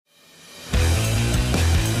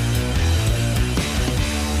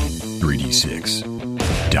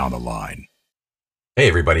3D6 Down the Line. Hey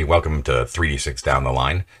everybody, welcome to 3D6 Down the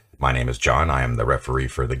Line. My name is John, I am the referee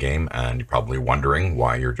for the game, and you're probably wondering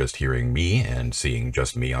why you're just hearing me and seeing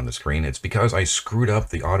just me on the screen. It's because I screwed up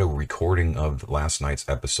the auto recording of last night's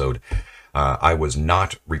episode. I was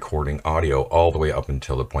not recording audio all the way up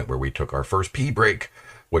until the point where we took our first pee break,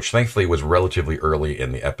 which thankfully was relatively early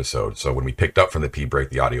in the episode. So when we picked up from the pee break,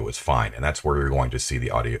 the audio was fine, and that's where you're going to see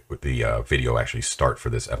the video actually start for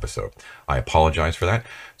this episode. I apologize for that.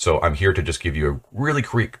 So I'm here to just give you a really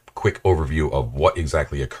quick overview of what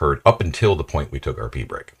exactly occurred up until the point we took our pee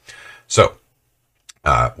break. So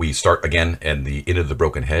we start again in the Inn of the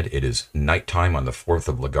Broken Head. It is nighttime on the 4th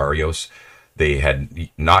of Ligarios. They had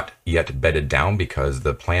not yet bedded down because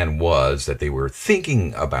the plan was that they were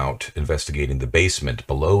thinking about investigating the basement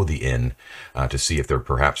below the inn to see if there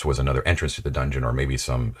perhaps was another entrance to the dungeon, or maybe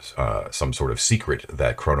some sort of secret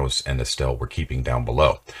that Kronos and Estelle were keeping down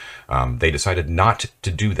below. They decided not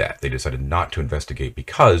to do that. They decided not to investigate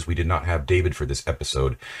because we did not have David for this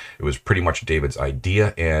episode. It was pretty much David's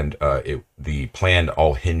idea, and the plan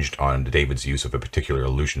all hinged on David's use of a particular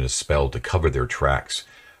illusionist spell to cover their tracks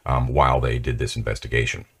while they did this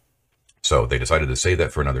investigation. So they decided to save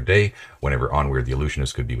that for another day, whenever Onward the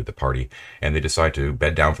illusionist could be with the party, and they decide to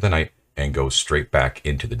bed down for the night and go straight back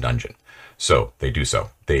into the dungeon. So they do so.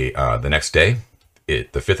 They the next day, the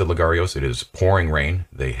 5th of Ligarios, it is pouring rain.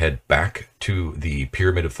 They head back to the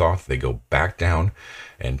Pyramid of Thoth. They go back down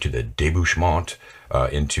and to the debouchement,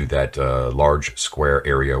 into that large square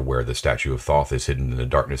area where the statue of Thoth is hidden in the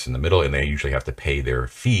darkness in the middle, and they usually have to pay their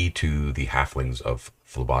fee to the halflings of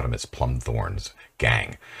Phlebotomus Plumthorn's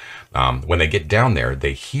gang. When they get down there,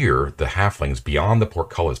 they hear the halflings beyond the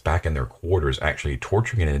portcullis back in their quarters actually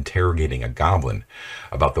torturing and interrogating a goblin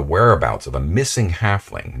about the whereabouts of a missing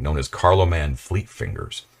halfling known as Carloman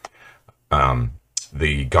Fleetfingers.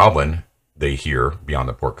 The goblin they hear beyond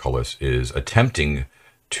the portcullis is attempting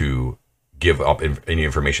to give up any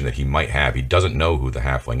information that he might have. He doesn't know who the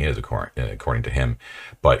halfling is, according to him,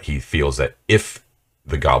 but he feels that if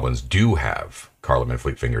the goblins do have Carloman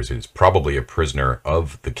Fleetfingers, it is probably a prisoner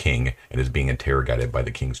of the king and is being interrogated by the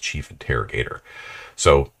king's chief interrogator.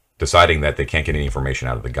 So, deciding that they can't get any information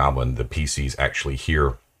out of the goblin, the PCs actually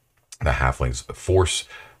hear the halflings force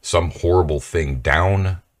some horrible thing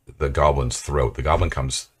down the goblin's throat. The goblin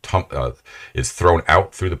is thrown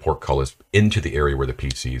out through the portcullis into the area where the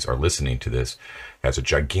PCs are listening to this. Has a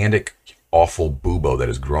gigantic, awful bubo that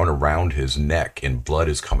has grown around his neck, and blood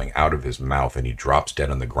is coming out of his mouth, and he drops dead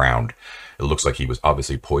on the ground. It looks like he was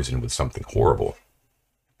obviously poisoned with something horrible.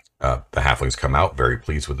 The halflings come out very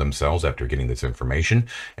pleased with themselves after getting this information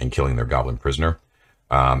and killing their goblin prisoner,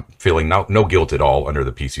 feeling no guilt at all under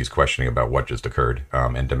the PC's questioning about what just occurred,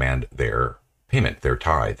 and demand their payment, their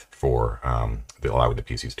tithe, for allowing the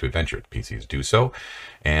PCs to adventure. The PCs do so,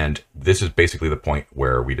 and this is basically the point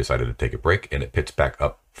where we decided to take a break, and it picks back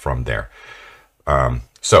up from there.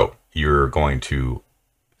 So you're going to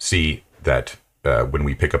see that when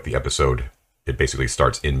we pick up the episode, it basically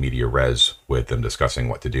starts in media res with them discussing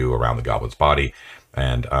what to do around the goblin's body,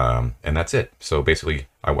 and that's it. So basically,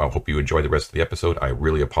 I hope you enjoy the rest of the episode. I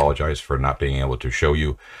really apologize for not being able to show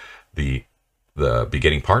you the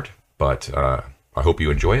beginning part, but I hope you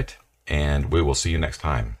enjoy it, and we will see you next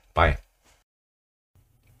time. Bye.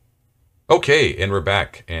 Okay, and we're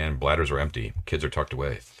back, and bladders are empty. Kids are tucked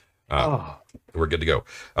away. We're good to go.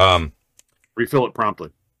 Refill it promptly.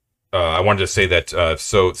 I wanted to say that,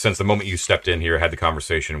 so since the moment you stepped in here, I had the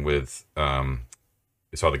conversation with, I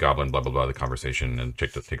saw the goblin, blah, blah, blah, the conversation, and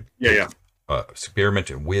experiment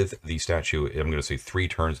with the statue. I'm going to say 3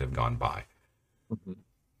 turns have gone by.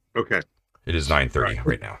 Okay. It is 9:30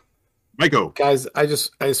 right now. Michael. Guys, I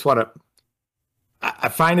just want to... I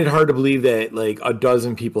find it hard to believe that like a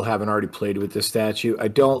dozen people haven't already played with this statue. I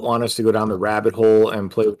don't want us to go down the rabbit hole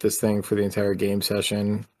and play with this thing for the entire game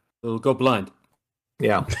session. We'll go blind.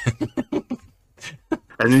 Yeah.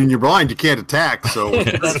 And then you're blind, you can't attack, so...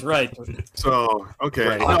 That's right. So, okay.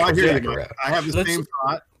 Right. No, I hear you. Correct. I have the same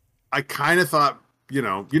thought. I kind of thought, you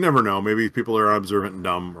never know. Maybe people are observant and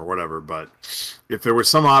dumb or whatever, but if there was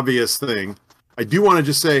some obvious thing, I do want to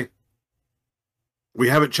just say, we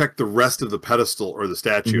haven't checked the rest of the pedestal or the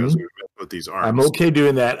statue as we with these arms. I'm okay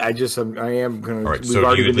doing that. I am going to... All right,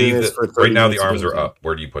 so you leave right now the arms are up.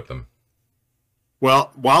 Where do you put them?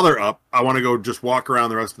 Well, while they're up, I want to go just walk around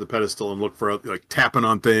the rest of the pedestal and look for like tapping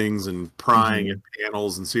on things and prying at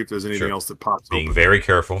panels and see if there's anything else that pops up. Being very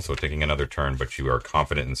careful, so taking another turn, but you are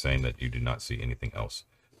confident in saying that you do not see anything else.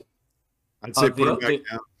 I'd say put it back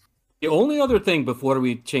down. The only other thing before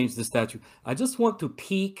we change the statue, I just want to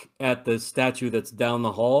peek at the statue that's down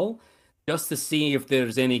the hall just to see if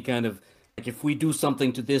there's any kind of Like if we do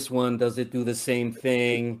something to this one, does it do the same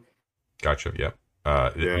thing? Gotcha. Yep.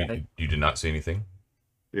 Yeah. You did not see anything.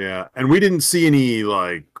 Yeah, and we didn't see any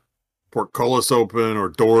like portcullis open or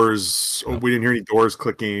doors. No. We didn't hear any doors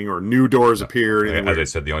clicking or new doors No. appear. Or anything As I weird.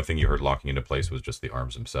 said, the only thing you heard locking into place was just the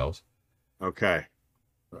arms themselves. Okay.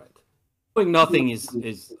 Right. Doing nothing is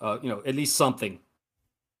at least something.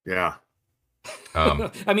 Yeah.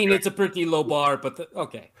 I mean, it's a pretty low bar, but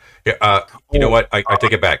okay. Yeah. You know what? I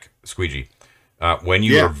take it back, Squeegee. When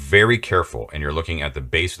you Yeah. are very careful and you're looking at the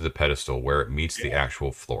base of the pedestal where it meets the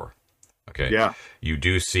actual floor, okay? Yeah. You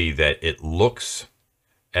do see that it looks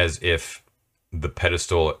as if the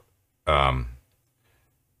pedestal, how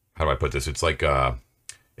do I put this? It's like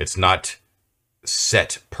it's not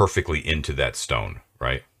set perfectly into that stone,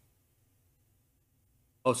 right?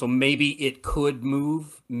 Oh, so maybe it could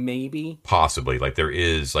move, maybe? Possibly. Like there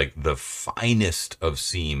is like the finest of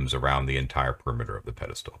seams around the entire perimeter of the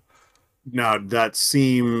pedestal. Now that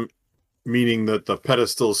seam, meaning that the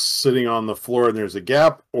pedestal's sitting on the floor and there's a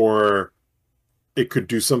gap, or it could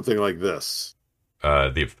do something like this.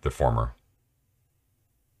 The former.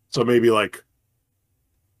 So maybe like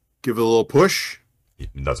give it a little push,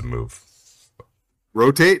 It doesn't move.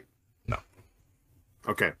 rotate. No.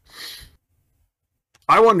 Okay.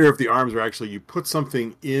 I wonder if the arms are actually you put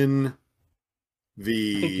something in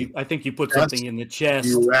the I think you put chest, something in the chest.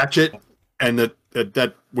 you ratchet, and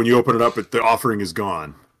that when you open it up, the offering is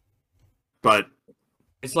gone. But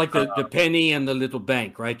It's like the penny and the little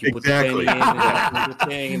bank, right? You Exactly. put the penny in and you put the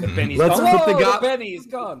thing, and the penny's Let's gone. put the Whoa, go- penny is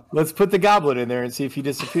gone. Let's put the goblin in there and see if he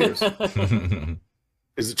disappears.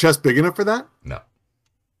 is the chest big enough for that? No.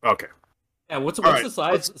 Okay. Yeah, what's right, the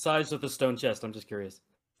size of the stone chest? I'm just curious.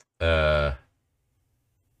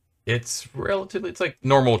 It's relatively. It's like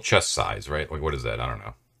normal chest size, right? Like what is that? I don't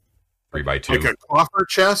know. 3x2, Like a coffer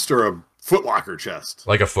chest or a footlocker chest?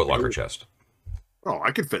 like a footlocker chest. Oh,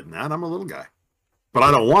 I could fit in that. I'm a little guy. But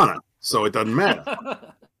I don't want it, so it doesn't matter.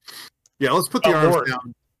 Yeah, let's put the arms Mort?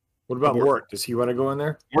 down. What about Mort. Mort? Does he want to go in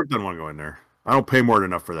there? Mort doesn't want to go in there. I don't pay Mort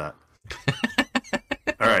enough for that.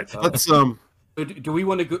 All right, let's Do we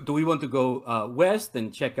want to go? Do we want to go west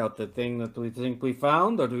and check out the thing that we think we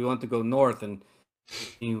found, or do we want to go north and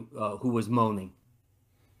see who was moaning?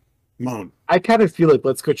 moan. I kind of feel like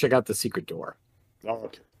let's go check out the secret door. Oh,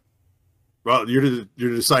 okay. Well, you're the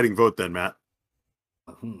deciding vote then, Matt.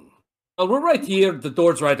 Well, we're right here. The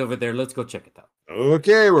door's right over there. Let's go check it out.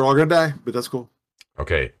 Okay, we're all gonna die, but that's cool.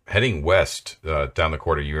 Okay, heading west down the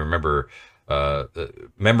corridor, you remember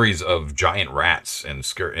memories of giant rats and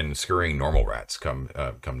scurrying normal rats come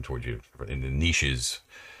towards you in the niches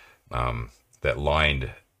that lined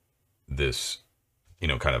this,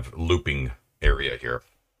 kind of looping area here.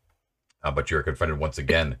 But you're confronted once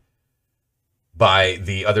again by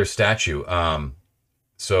the other statue.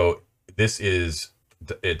 So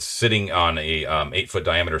it's sitting on a 8-foot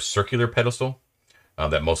diameter circular pedestal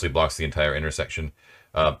that mostly blocks the entire intersection.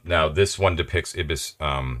 Now, this one depicts Ibis,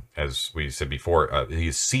 as we said before.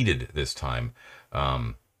 He's seated this time,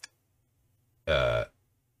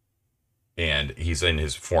 and he's in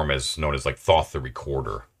his form as known as like Thoth the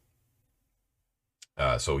Recorder.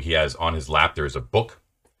 So he has on his lap there is a book.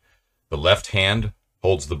 The left hand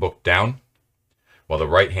holds the book down, while the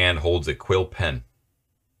right hand holds a quill pen.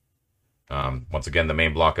 Once again, the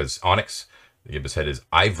main block is onyx. The Ibis head is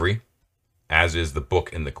ivory, as is the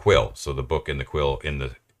book and the quill. So the book and the quill in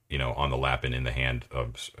the, on the lap and in the hand or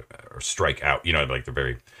strike out, like they're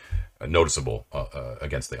very noticeable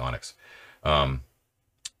against the onyx.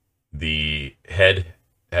 The head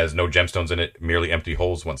has no gemstones in it, merely empty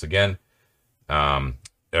holes once again.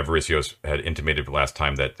 Avaricios had intimated last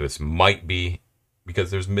time that this might be because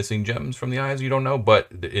there's missing gems from the eyes. You don't know, but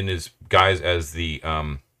in his guise as the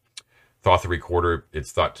Thoth the Recorder,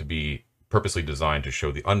 it's thought to be purposely designed to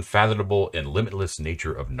show the unfathomable and limitless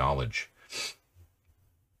nature of knowledge.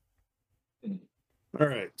 All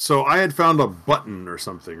right. So I had found a button or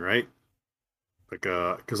something, right? Like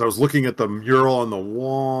because I was looking at the mural on the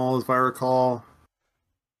wall, if I recall.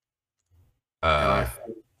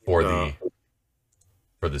 For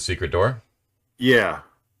the secret door. Yeah,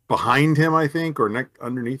 behind him, I think, or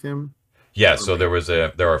underneath him. Yeah. So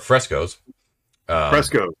there are frescoes.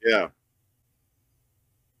 Fresco. Yeah.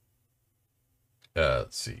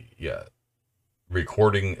 Let's see. Yeah.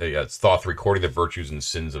 It's Thoth recording the virtues and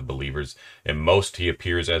sins of believers. In most, he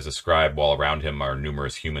appears as a scribe, while around him are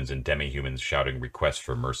numerous humans and demi-humans shouting requests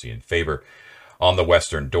for mercy and favor. On the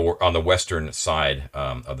western side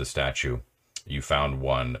of the statue, you found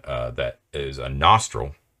one that is a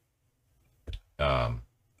nostril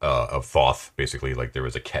of Thoth. Basically, like there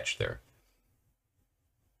was a catch there.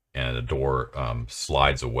 and the door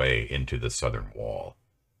slides away into the southern wall.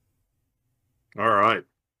 All right,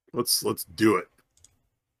 let's do it.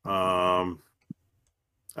 Avaricius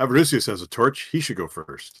has a torch. He should go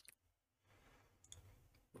first.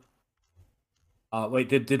 Wait,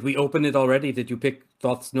 did we open it already? Did you pick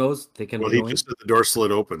Thoth's nose? They can Well, go he in? just said the door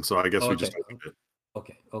slid open, so I guess we Okay. just opened it.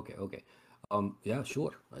 Okay. Yeah,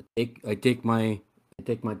 sure. I take my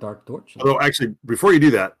dark torch. Although, actually, before you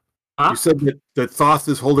do that, you said that Thoth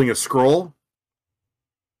is holding a scroll.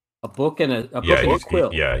 A book and a book Yeah, and a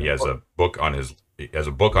quill. he has a book on his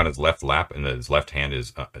left lap, and his left hand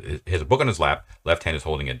is he has a book on his lap. Left hand is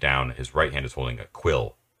holding it down. His right hand is holding a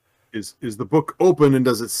quill. Is the book open and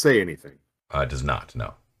does it say anything? It does not.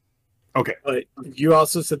 No. Okay. But you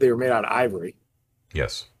also said they were made out of ivory.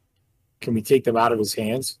 Yes. Can we take them out of his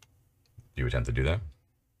hands? Do you attempt to do that?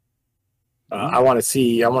 I want to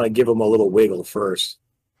see. I want to give him a little wiggle first.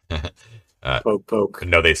 Poke.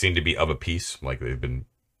 No, they seem to be of a piece. Like they've been,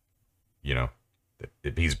 he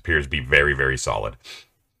appears to be very, very solid.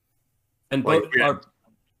 And Like, both yeah.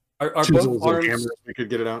 are Chisels both and arms hammers, we could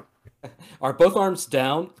get it out. are both arms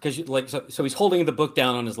down? Because so he's holding the book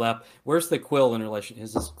down on his lap. Where's the quill in relation?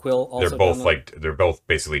 Is this quill also? They're both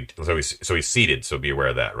basically. So he's seated. So be aware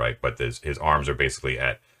of that, right? But his arms are basically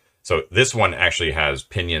at. So this one actually has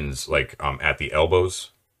pinions at the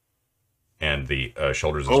elbows and the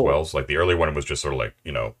shoulders as well. So, like the earlier one was just sort of like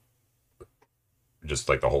just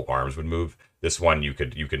like the whole arms would move. This one you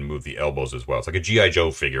can move the elbows as well. It's like a G.I.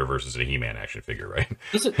 Joe figure versus a He-Man action figure, right?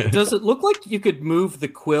 Does it look like you could move the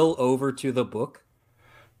quill over to the book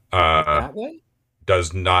that way?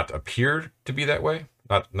 Does not appear to be that way.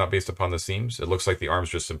 Not based upon the seams. It looks like the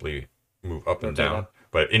arms just simply move up and down.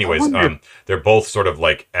 But anyways, they're both sort of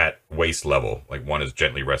like at waist level. Like one is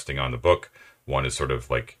gently resting on the book. One is sort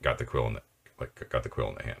of like got the quill in the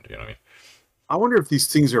hand. You know what I mean? I wonder if these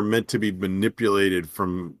things are meant to be manipulated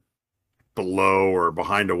from below or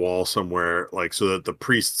behind a wall somewhere, like so that the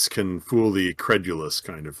priests can fool the credulous,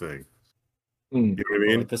 kind of thing. You know what I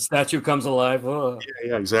mean? Like the statue comes alive. Oh.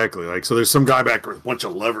 Yeah, exactly. Like so, there's some guy back with a bunch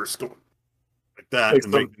of levers going like that.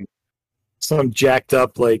 Like some jacked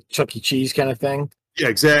up like Chuck E. Cheese kind of thing. Yeah,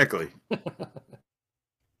 exactly.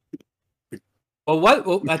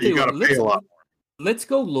 Well, I think pay a lot. Let's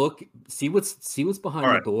go look, see what's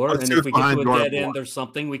behind the door, and if we get to a dead end or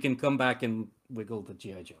something, we can come back and wiggle the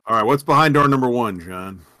G.I. Joe. All right, what's behind door number 1,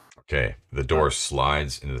 John? Okay, the door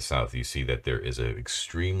slides into the south. You see that there is an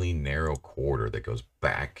extremely narrow corridor that goes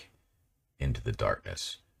back into the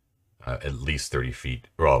darkness, at least 30 feet.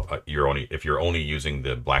 Well, if you're only using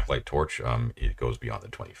the blacklight torch, it goes beyond the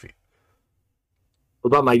 20 feet. What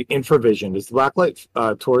about my infravision? Does the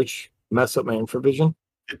blacklight torch mess up my infravision?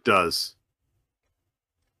 It does.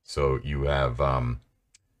 So you have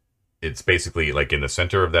it's basically like in the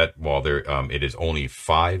center of that wall there. It is only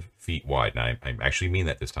 5 feet wide, and I actually mean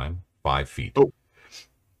that this time. 5 feet. Oh,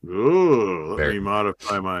 let me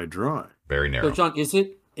modify my drawing. Very narrow. So, John, is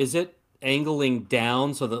it angling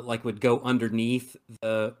down so that like would go underneath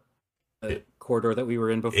the corridor that we were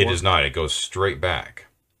in before? It is not. It goes straight back.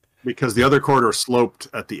 Because the other corridor sloped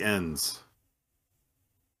at the ends.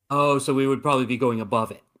 Oh, so we would probably be going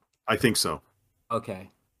above it. I think so.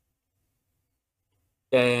 Okay.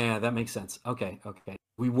 Yeah, that makes sense. Okay.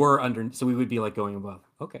 We were under, so we would be like going above.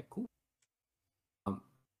 Okay, cool.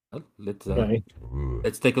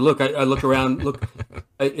 Let's take a look. I look around. Look,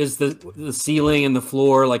 is the ceiling and the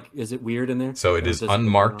floor like? Is it weird in there? So it is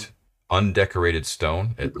unmarked, undecorated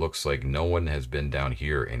stone. It looks like no one has been down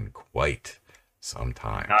here in quite some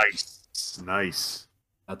time. Nice.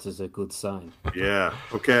 That is a good sign. Yeah.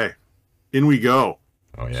 Okay. In we go.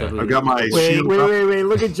 Oh yeah. I've got my wait.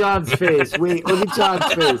 Look at John's face. Look at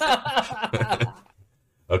John's face.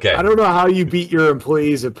 Okay. I don't know how you beat your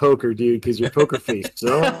employees at poker, dude, because you're poker face.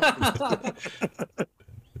 So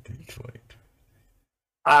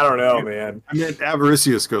I don't know, man. I meant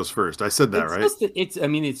Avaricius goes first. I said that, right?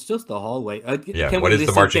 It's just the hallway. Yeah. What is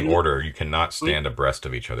the marching order? You cannot stand abreast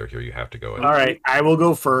of each other here. You have to go in. All right, I will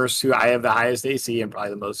go first. I have the highest AC and probably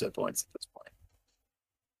the most hit points at this point.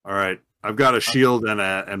 All right. I've got a shield and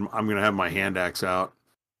I'm going to have my hand axe out.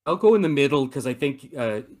 I'll go in the middle because I think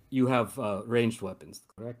you have ranged weapons,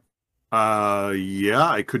 correct? Yeah,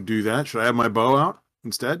 I could do that. Should I have my bow out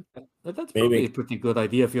instead? That's probably a pretty good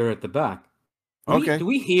idea if you're at the back. Okay. Do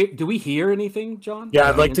we hear anything, John? Yeah,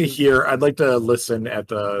 I'd like to hear. I'd like to listen at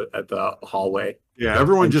the hallway. Yeah,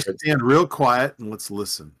 everyone just stand real quiet and let's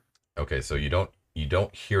listen. Okay, so you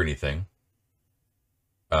don't hear anything.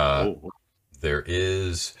 There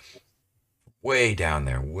is way down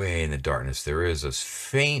there, way in the darkness, there is a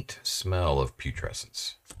faint smell of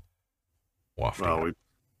putrescence wafting. Well,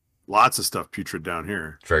 lots of stuff putrid down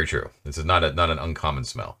here. Very true. This is not an uncommon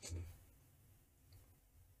smell.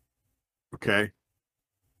 Okay.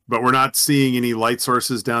 But we're not seeing any light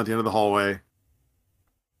sources down at the end of the hallway.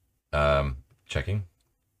 Checking.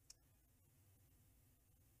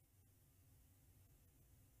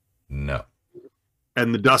 No.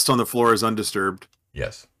 And the dust on the floor is undisturbed.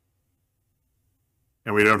 Yes.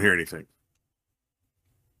 And we don't hear anything.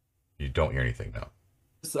 You don't hear anything, no.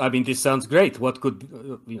 I mean, this sounds great. What could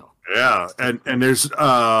Yeah, and there's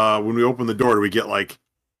when we open the door, do we get like,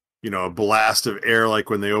 a blast of air like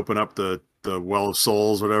when they open up the Well of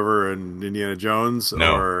Souls, whatever, in Indiana Jones?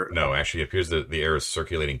 No. Actually, it appears that the air is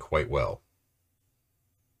circulating quite well.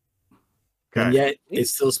 Okay. And yet it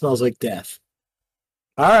still smells like death.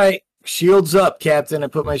 All right, shields up, Captain. I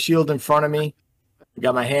put my shield in front of me. I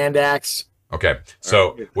got my hand axe. Okay,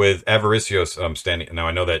 so with Avaricios standing now,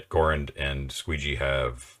 I know that Goran and Squeegee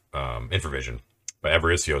have infravision, but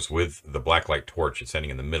Avaricios with the blacklight torch, it's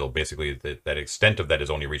standing in the middle. Basically, that extent of that is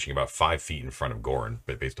only reaching about 5 feet in front of Goran,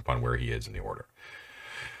 but based upon where he is in the order.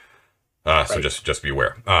 So just be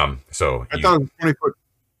aware. So I thought it was 20-foot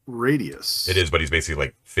radius. It is, but he's basically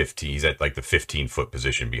like 15. He's at like the 15-foot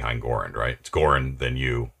position behind Goran, right? It's Goran, then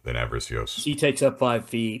you, then Avaricios. he takes up 5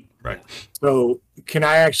 feet? Right. So can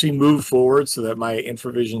I actually move forward so that my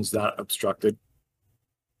infravision's not obstructed?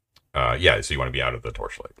 Yeah, so you want to be out of the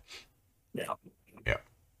torchlight. Yeah. Yeah.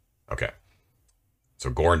 Okay.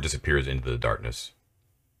 So Goran disappears into the darkness.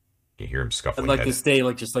 You hear him scuffling. I'd like to stay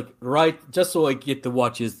just so I get to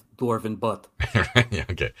watch his dwarven butt. Yeah,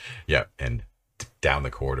 okay. Yeah, and down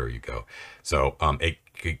the corridor you go. So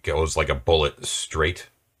it goes like a bullet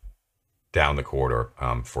straight down the corridor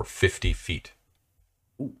for 50 feet.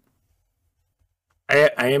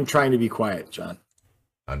 I am trying to be quiet, John.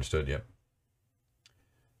 Understood, yep.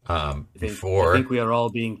 I think we are all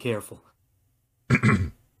being careful.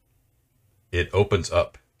 It opens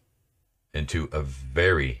up into a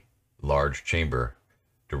very large chamber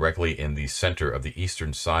directly in the center of the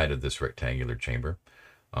eastern side of this rectangular chamber.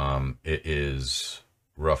 It is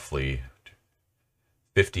roughly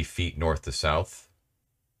 50 feet north to south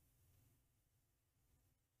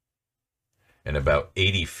and about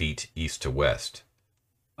 80 feet east to west.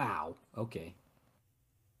 Wow. Okay.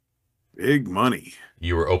 Big money.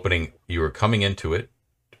 You were coming into it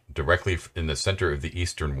directly in the center of the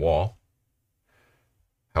eastern wall.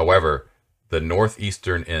 However, the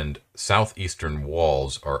northeastern and southeastern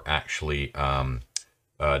walls are actually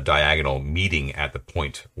diagonal, meeting at the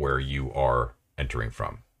point where you are entering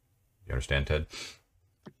from. You understand, Ted?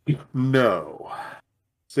 No.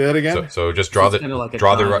 Say that again. So just draw like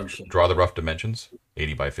draw the rough dimensions.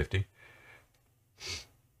 80 by 50.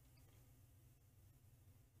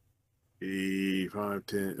 5,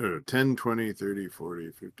 10, 20, 30,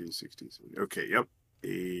 40, 50, 60, 70. Okay, yep.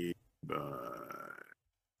 8 by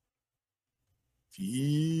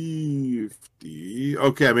 50.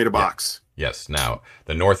 Okay, I made a box. Yes. Now,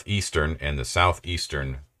 the northeastern and the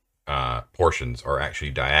southeastern portions are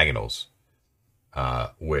actually diagonals,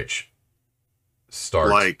 which start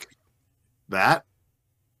like that.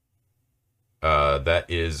 That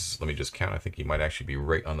is, let me just count. I think you might actually be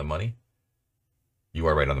right on the money. You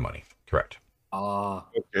are right on the money. Correct.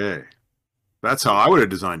 Okay. That's how I would have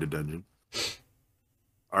designed a dungeon.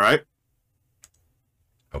 All right.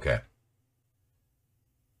 Okay.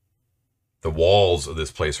 The walls of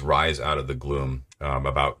this place rise out of the gloom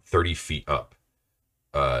about 30 feet up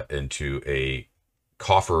into a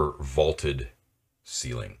coffer vaulted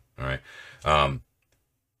ceiling. All right.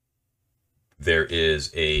 There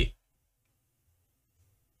is a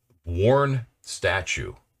worn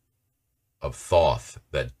statue of Thoth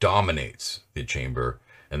that dominates the chamber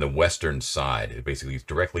and the western side. It basically is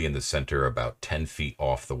directly in the center, about 10 feet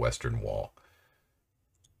off the western wall.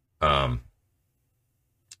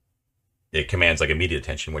 It commands like immediate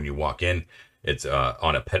attention when you walk in. It's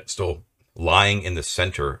on a pedestal lying in the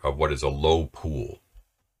center of what is a low pool.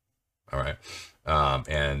 All right.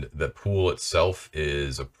 And the pool itself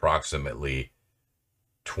is approximately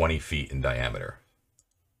 20 feet in diameter,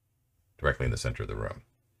 directly in the center of the room.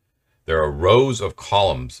 There are rows of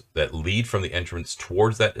columns that lead from the entrance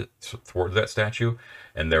towards that statue,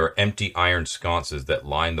 and there are empty iron sconces that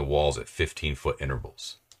line the walls at 15-foot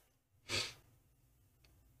intervals.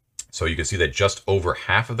 So you can see that just over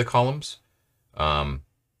half of the columns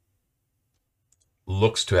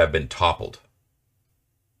looks to have been toppled.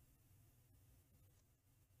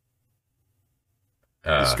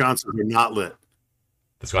 The sconces are not lit.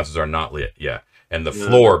 The sconces are not lit, yeah. And the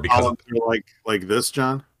floor, because columns are like this,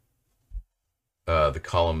 John. The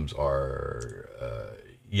columns are,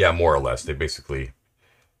 more or less. They basically,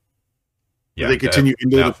 Do they continue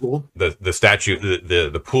into now, the pool? The statue,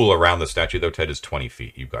 the pool around the statue though, Ted, is 20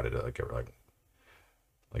 feet. You've got it like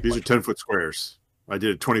These are 10-foot squares. I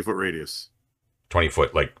did a 20-foot radius. 20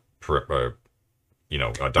 foot diameter.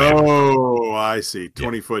 Oh, I see.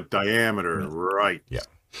 20-foot diameter. Right. Yeah.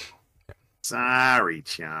 Sorry,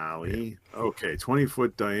 Charlie. Yeah. Okay,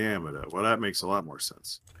 20-foot diameter. Well, that makes a lot more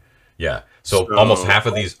sense. Yeah. So almost half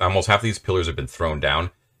of these pillars have been thrown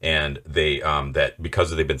down, and they that because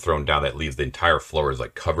they've been thrown down, that leaves the entire floor is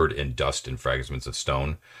like covered in dust and fragments of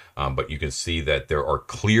stone. But you can see that there are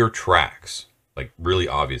clear tracks, like really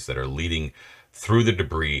obvious, that are leading through the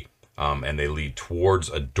debris, and they lead towards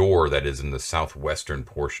a door that is in the southwestern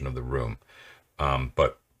portion of the room.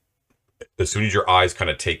 But as soon as your eyes kind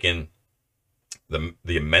of take in the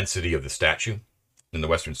immensity of the statue in the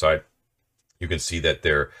western side, you can see that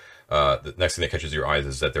the next thing that catches your eyes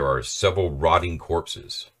is that there are several rotting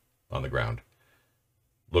corpses on the ground.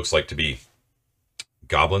 Looks like to be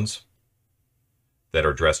goblins that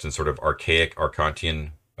are dressed in sort of archaic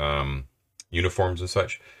Arcantian uniforms and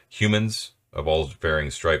such. Humans of all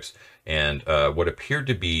varying stripes, and what appeared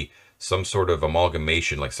to be some sort of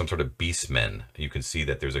amalgamation, like some sort of beastmen. You can see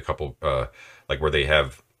that there's a couple, like where they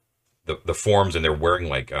have the forms, and they're wearing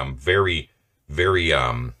like very, very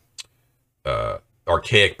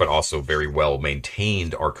archaic, but also very well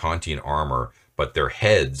maintained Arcantian armor. But their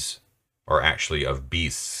heads are actually of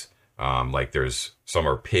beasts. Like there's some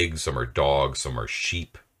are pigs, some are dogs, some are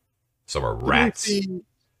sheep, some are rats.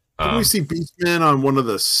 Didn't we see Beastmen on one of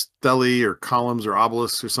the stelae or columns or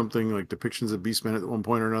obelisks or something, like depictions of Beastmen at one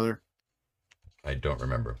point or another? I don't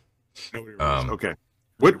remember. Okay.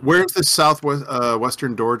 Where's the southwest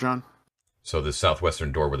western door, John? So the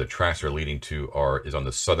southwestern door where the tracks are leading to is on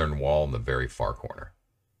the southern wall in the very far corner.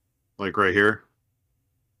 Like right here?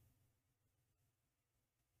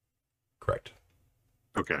 Correct.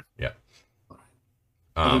 Okay. Yeah.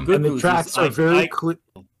 And the tracks are very clear.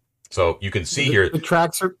 So you can see here. The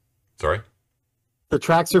tracks are. Sorry? The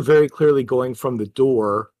tracks are very clearly going from the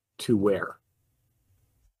door to where?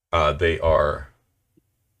 They are.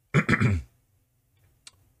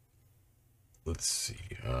 Let's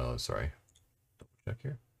see. Sorry. Double check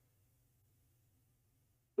here.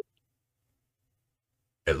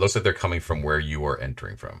 It looks like they're coming from where you are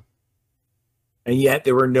entering from. And yet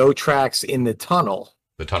there were no tracks in the tunnel.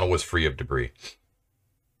 The tunnel was free of debris.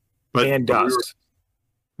 And dust.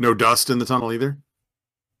 No dust in the tunnel either?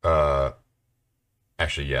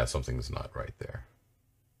 Actually, yeah, something's not right there.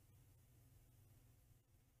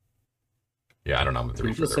 Yeah, I don't know. I'm going to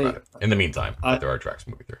read further about it. In the meantime, there are tracks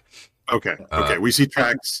moving through. Okay. Okay. We see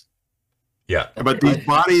tracks. Yeah. But these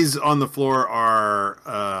bodies on the floor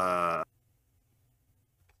are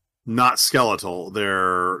not skeletal.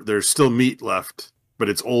 There's still meat left, but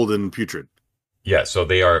it's old and putrid. Yeah, so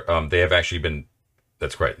they are they have actually been,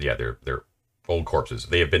 that's correct. Yeah, they're old corpses.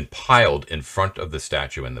 They have been piled in front of the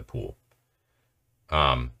statue in the pool.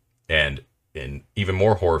 And even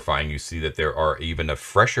more horrifying, you see that there are even a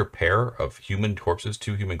fresher pair of human corpses,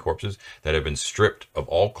 2 human corpses, that have been stripped of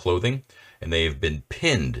all clothing, and they have been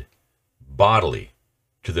pinned bodily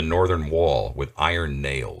to the northern wall with iron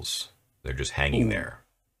nails. They're just hanging there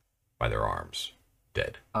by their arms,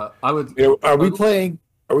 dead. Are we playing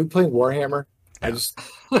Warhammer? Yeah.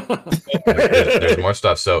 There's more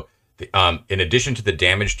stuff. So, in addition to the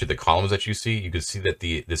damage to the columns that you can see that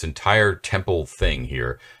this entire temple thing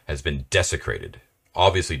here has been desecrated,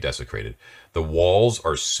 obviously desecrated. The walls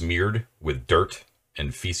are smeared with dirt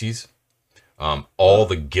and feces. All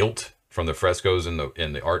the gilt from the frescoes and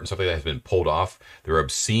the art and stuff like that has been pulled off. There are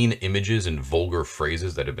obscene images and vulgar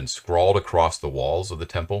phrases that have been scrawled across the walls of the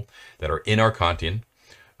temple that are in Arcantian.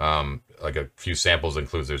 Like a few samples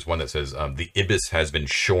includes, there's one that says, the ibis has been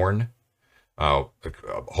shorn. A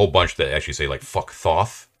whole bunch that actually say like fuck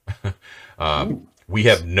Thoth. We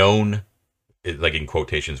have known, like in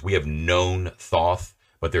quotations, we have known Thoth,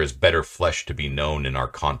 but there is better flesh to be known in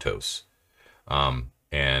Arcantos.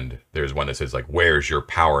 And there's one that says like, where's your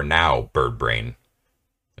power now, bird brain?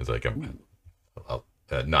 It's like a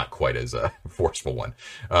not quite as a forceful one.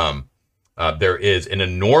 There is an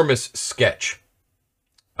enormous sketch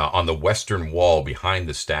on the western wall behind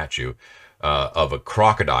the statue of a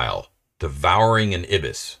crocodile devouring an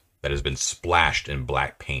ibis that has been splashed in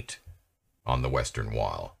black paint on the western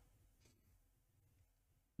wall.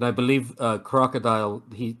 I believe crocodile.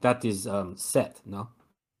 That is Set, no?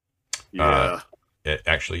 Yeah.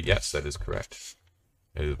 Actually, yes, that is correct.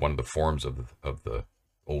 It is one of the forms of the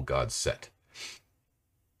old god Set.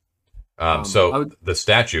 The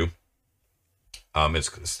statue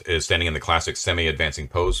is standing in the classic semi-advancing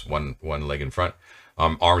pose, one leg in front.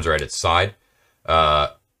 Arms are at its side.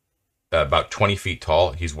 about 20 feet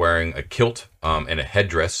tall. He's wearing a kilt and a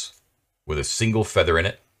headdress with a single feather in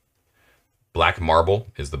it. Black marble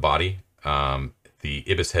is the body. The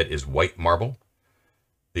ibis head is white marble.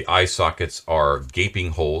 The eye sockets are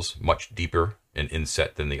gaping holes, much deeper and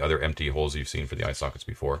inset than the other empty holes you've seen for the eye sockets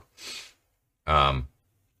before.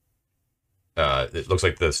 It looks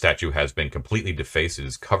like the statue has been completely defaced. It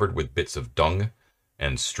is covered with bits of dung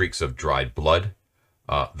and streaks of dried blood.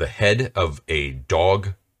 The head of a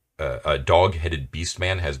dog-headed beast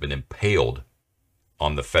man has been impaled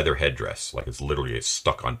on the feather headdress, like it's literally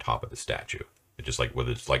stuck on top of the statue. It just like with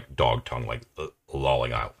its like dog tongue, like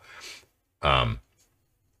lolling out.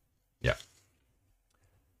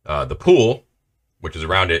 The pool, which is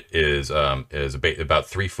around it, is about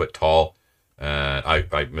 3 foot tall. I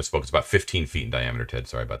misspoke. It's about 15 feet in diameter, Ted.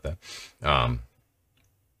 Sorry about that.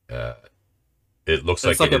 It looks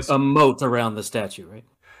It's like like a moat around the statue, right?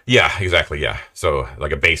 Yeah, exactly. Yeah. So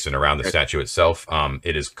like a basin around the statue itself.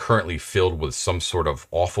 It is currently filled with some sort of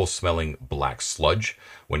awful smelling black sludge.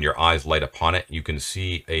 When your eyes light upon it, you can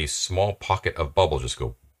see a small pocket of bubbles just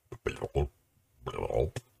go.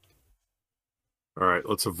 All right,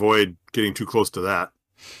 let's avoid getting too close to that.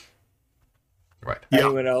 Right. Yeah.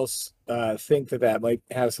 Anyone else think that might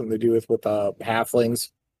have something to do with what the halflings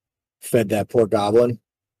fed that poor goblin?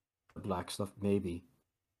 Black stuff, maybe.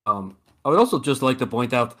 I would also just like to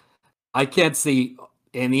point out, I can't see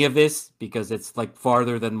any of this because it's like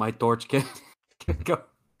farther than my torch can go.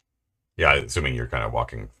 Yeah, assuming you're kind of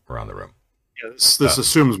walking around the room. Yeah, this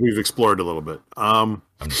assumes we've explored a little bit. I'm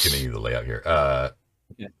just giving you the layout here. Yeah.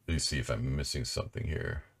 Let me see if I'm missing something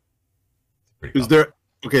here. Is there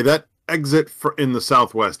that exit in the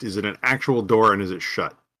southwest? Is it an actual door and is it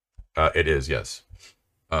shut? It is, yes.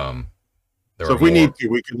 So if we need to,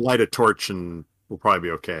 we can light a torch and we'll probably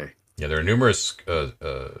be okay. Yeah, there are numerous what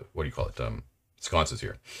do you call it? Sconces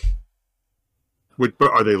here.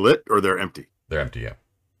 Are they lit or they're empty? They're empty, yeah.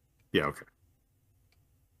 Yeah, okay.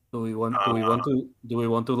 Do we want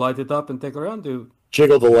to light it up and take a round?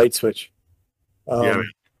 Jiggle the light switch. Yeah.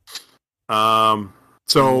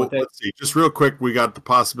 So let's see. Just real quick, we got the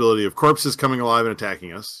possibility of corpses coming alive and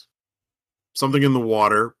attacking us. Something in the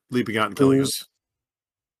water leaping out and killing us.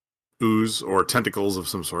 Ooze or tentacles of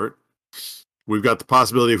some sort. We've got the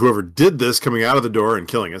possibility of whoever did this coming out of the door and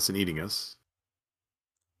killing us and eating us.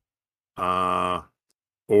 Or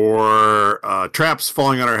traps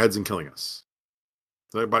falling on our heads and killing us.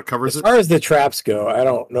 That about covers it? As far as the traps go, I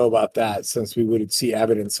don't know about that, since we would see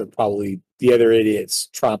evidence of probably the other idiots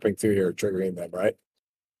tromping through here, triggering them, right?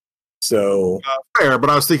 So fair, but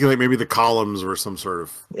I was thinking like maybe the columns were some sort of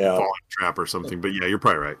falling trap or something. But yeah, you're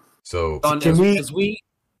probably right. So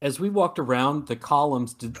as we walked around the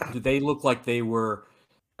columns, do they look like they were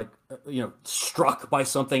like struck by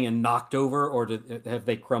something and knocked over, or have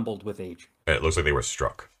they crumbled with age? It looks like they were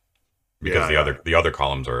struck. Because the other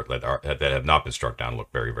columns that have not been struck down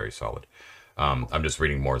look very, very solid. I'm just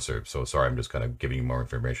reading more, so sorry. I'm just kind of giving you more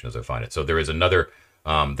information as I find it. So there is another.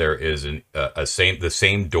 There is the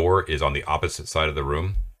same door is on the opposite side of the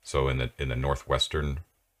room. So in the northwestern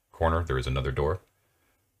corner, there is another door.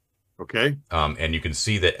 Okay. And you can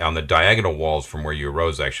see that on the diagonal walls from where you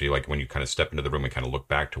arose, actually, like when you kind of step into the room and kind of look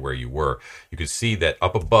back to where you were, you can see that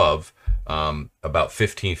up above. About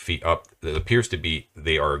 15 feet up, it appears to be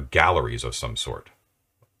they are galleries of some sort.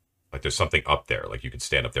 Like there's something up there, like you could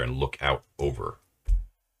stand up there and look out over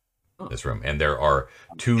this room. And there are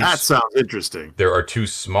two. That sounds interesting. There are two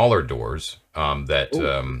smaller doors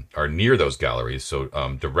that are near those galleries. So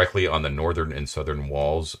directly on the northern and southern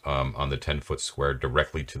walls, on the 10-foot square,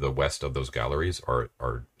 directly to the west of those galleries are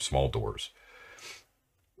small doors.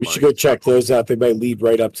 We should go check those out. They might lead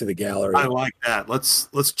right up to the gallery. I like that.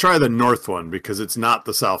 Let's try the north one because it's not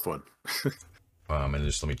the south one. And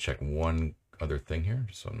just let me check one other thing here,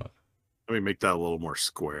 so I'm not. Let me make that a little more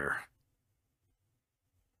square.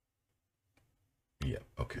 Yeah.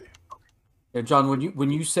 Okay. Yeah, John, when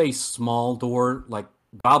you say small door, like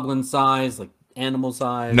goblin size, like animal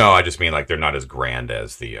size? No, I just mean like they're not as grand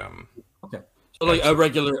as the. Okay. So like a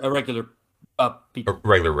regular. Regular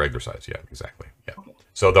size, yeah, exactly, yeah. Okay.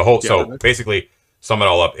 So the whole, basically, sum it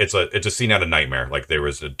all up. It's a scene out of Nightmare. Like there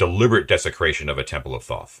was a deliberate desecration of a temple of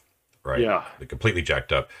Thoth, right? Yeah, they're completely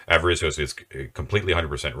jacked up. Avarice is completely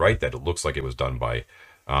 100% right that it looks like it was done by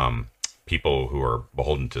people who are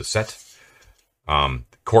beholden to Set.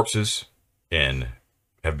 Corpses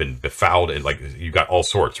have been befouled, and like you got all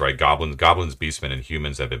sorts, right? Goblins, beastmen, and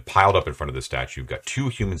humans have been piled up in front of the statue. You've got two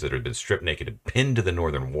humans that have been stripped naked and pinned to the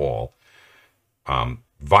northern wall.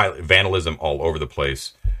 Vandalism all over the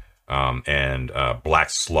place, and black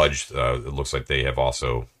sludge. It looks like they have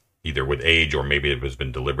also either with age or maybe it has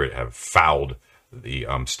been deliberate, have fouled the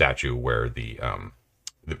statue where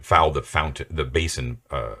fouled the fountain, the basin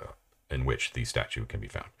in which the statue can be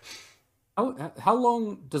found. How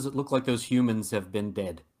long does it look like those humans have been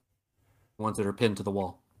dead? The ones that are pinned to the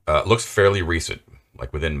wall. It looks fairly recent,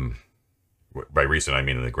 like within. By recent, I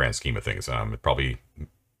mean in the grand scheme of things, probably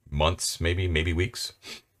months, maybe weeks.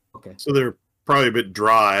 Okay. So they're probably a bit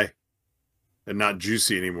dry and not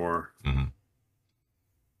juicy anymore. Mm-hmm.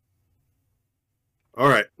 All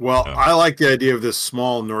right. Well, I like the idea of this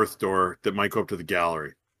small north door that might go up to the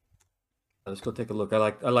gallery. Let's go take a look. I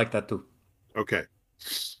like that too. Okay.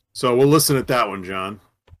 So we'll listen at that one, John.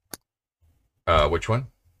 Which one?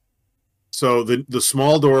 So the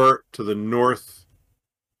small door to the north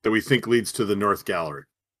that we think leads to the north gallery.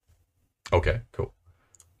 Okay, cool.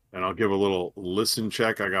 And I'll give a little listen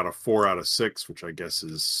check. I got a 4 out of 6, which I guess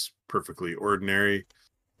is perfectly ordinary.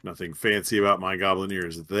 Nothing fancy about my goblin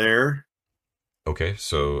ears there. Okay,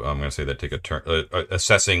 so I'm going to say that take a turn.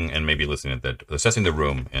 Assessing and maybe listening at that. Assessing the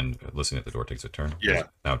room and listening at the door takes a turn. Yeah. It's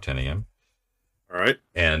now 10 a.m. All right.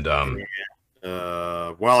 And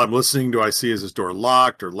while I'm listening, do I see is this door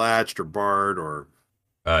locked or latched or barred or?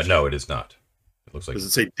 No, it is not. It looks like. Does it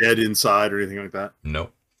say dead inside or anything like that? No.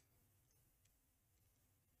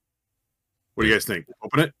 What do you guys think?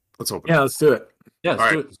 Open it. Let's open it. Yeah, let's do it. Yeah, All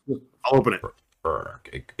right. let's do it. I'll open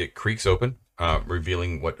it. It creaks open,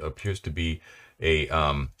 revealing what appears to be a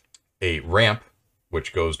ramp,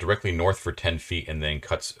 which goes directly north for 10 feet and then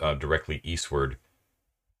cuts directly eastward,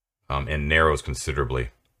 and narrows considerably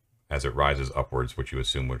as it rises upwards, which you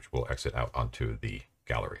assume which will exit out onto the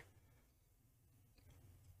gallery.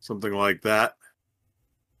 Something like that.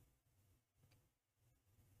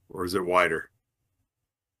 Or is it wider?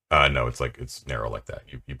 No, it's narrow like that.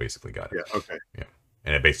 You basically got it. Yeah. Okay. Yeah,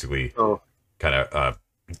 and it basically kind of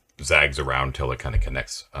zags around till it kind of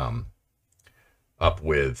connects up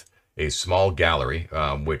with a small gallery,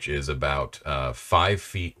 which is about 5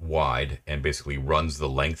 feet wide and basically runs the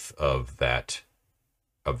length of that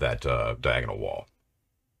diagonal wall.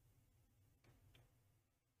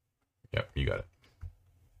 Yep, you got it.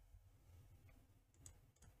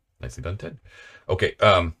 Nicely done, Ted. Okay.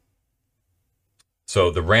 So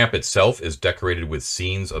the ramp itself is decorated with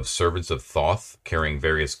scenes of servants of Thoth carrying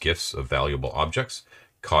various gifts of valuable objects,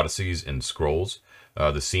 codices, and scrolls.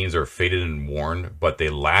 The scenes are faded and worn, but they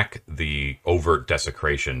lack the overt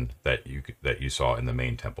desecration that you saw in the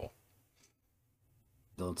main temple.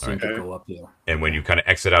 Don't seem to go up there. And when you kind of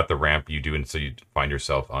exit out the ramp, so you find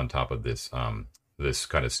yourself on top of this this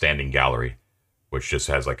kind of standing gallery, which just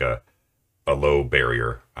has like a low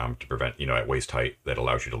barrier to prevent, at waist height, that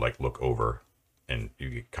allows you to like look over, and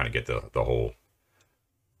you kind of get the whole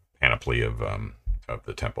panoply of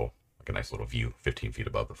the temple, like a nice little view 15 feet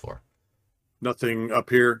above the floor. Nothing up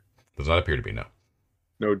here. Does not appear to be, no.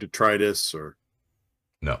 No detritus or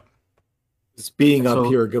No. Does being up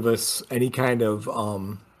here give us any kind of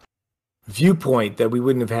viewpoint that we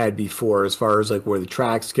wouldn't have had before, as far as like where the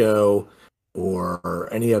tracks go or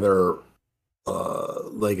any other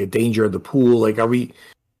like a danger of the pool? Like, are we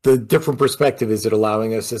the different perspective? Is it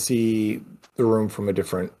allowing us to see the room from a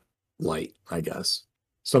different light? I guess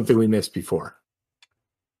something we missed before.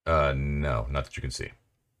 No, not that you can see.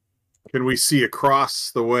 Can we see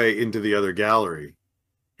across the way into the other gallery?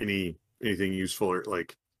 Anything useful, or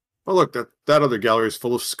like, oh look, that other gallery is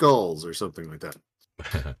full of skulls or something like that.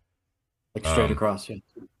 Like straight across, yeah.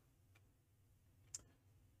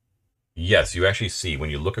 Yes, you actually see, when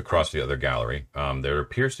you look across the other gallery, there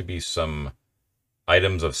appears to be some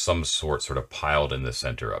items of some sort of piled in the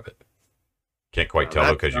center of it. Can't quite tell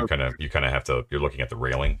though, because you kind of have to. You're looking at the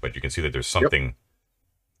railing, but you can see that there's something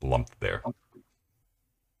lumped there.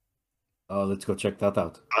 Oh, let's go check that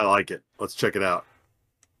out. I like it. Let's check it out.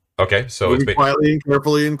 Okay, so it's quietly and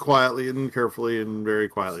carefully and quietly and carefully and very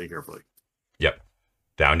quietly and carefully. Yep.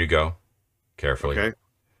 Down you go, carefully. Okay.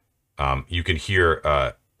 You can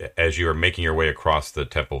hear as you are making your way across the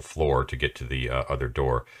temple floor to get to the other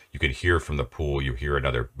door. You can hear from the pool. You hear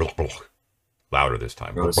another louder this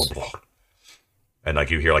time. And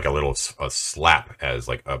like you hear like a slap as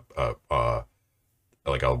like a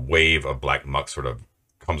wave of black muck sort of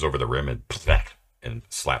comes over the rim and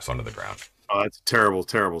slaps onto the ground. Oh, that's a terrible,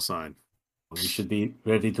 terrible sign. We should be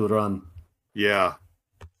ready to run. Yeah.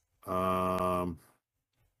 John,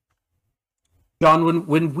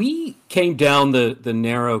 when we came down the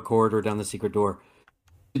narrow corridor down the secret door,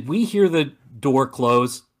 did we hear the door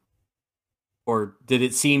close, or did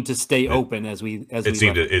it seem to stay open as we? It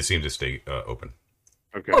seemed to stay open.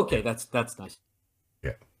 Okay. Okay, that's nice.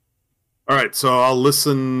 Yeah. All right, so I'll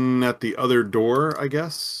listen at the other door, I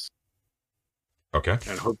guess. Okay.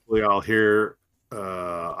 And hopefully I'll hear,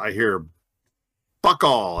 I hear "buck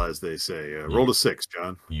all," as they say. Roll a 6,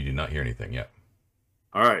 John. You do not hear anything yet.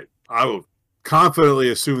 All right. I will confidently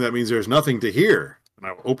assume that means there's nothing to hear, and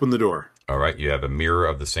I will open the door. All right. You have a mirror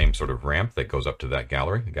of the same sort of ramp that goes up to that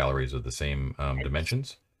gallery. The galleries are the same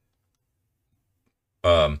dimensions.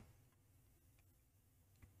 On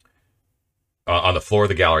the floor of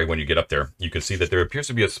the gallery, when you get up there, you can see that there appears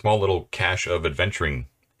to be a small little cache of adventuring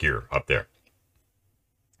gear up there.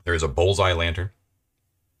 There is a bullseye lantern,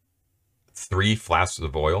 3 flasks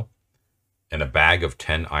of oil, and a bag of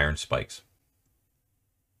 10 iron spikes.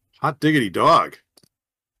 Hot diggity dog.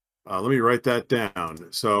 Let me write that down.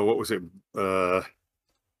 So what was it? Bullseye,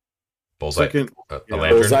 Second, a yeah.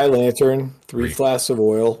 lantern. Bullseye lantern, 3 Three. flasks of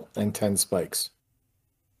oil, and 10 spikes.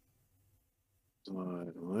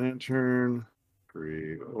 Lantern,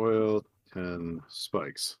 3 oil, 10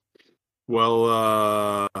 spikes. Well,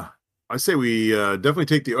 I say we definitely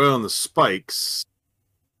take the oil and the spikes.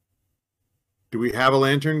 Do we have a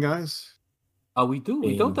lantern, guys? We do.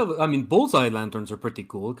 We don't have. I mean, bullseye lanterns are pretty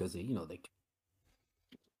cool because they.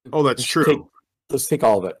 Oh, that's true. Let's take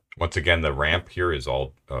all of it. Once again, the ramp here is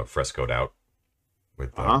all frescoed out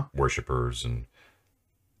with worshippers and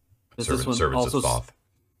Does this one servants of Thoth.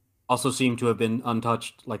 Also seem to have been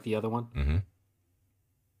untouched like the other one. Mm-hmm.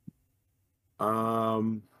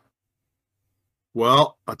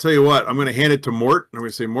 Well, I'll tell you what. I'm going to hand it to Mort. I'm going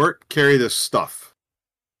to say, Mort, carry this stuff.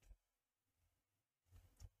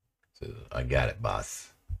 I got it,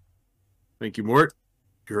 boss. Thank you, Mort.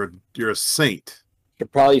 You're a saint. You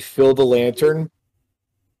could probably fill the lantern,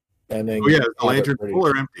 and then Oh yeah, the lantern full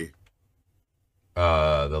or empty?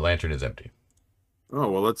 The lantern is empty. Oh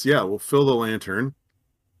well, we'll fill the lantern.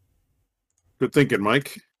 Good thinking,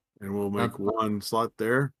 Mike. And we'll make one slot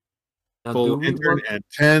there. Now, Full lantern and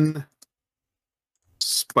 10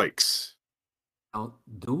 spikes. Now,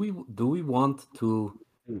 do we want to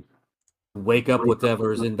wake up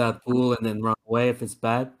whatever's in that pool and then run away if it's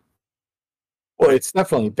bad? Well, it's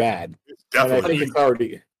definitely bad. It's And I definitely. think it's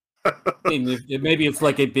already. I mean, maybe it's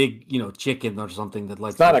like a big, chicken or something that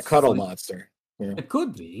like. It's not a cuddle monster. Yeah. It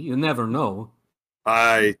could be. You never know.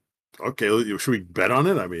 Okay. Should we bet on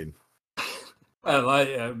it? I mean, Well,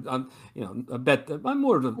 I bet I'm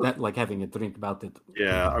more of that like having a drink about it.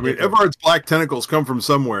 yeah. I mean, Everard's black tentacles come from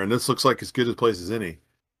somewhere, and this looks like as good a place as any.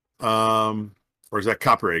 Or is that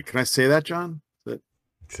copyrighted? Can I say that, John?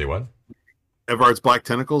 Say what? Everard's black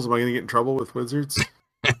tentacles. Am I going to get in trouble with wizards?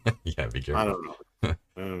 Yeah, be careful. I don't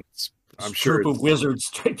know. I'm sure Troop of wizards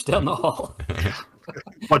traipse down the hall. a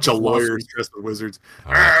bunch of lawyers dressed with wizards.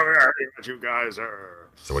 All right. Where are you guys?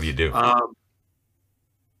 So what do you do?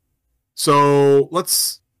 So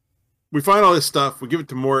we find all this stuff. We give it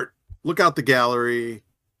to Mort. Look out the gallery.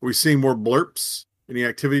 Are we seeing more blurps? Any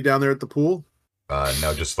activity down there at the pool?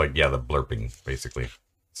 No, just like, the blurping, basically.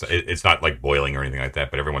 So it's not like boiling or anything like that,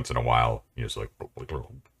 but every once in a while, you just like...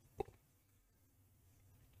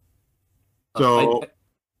 So,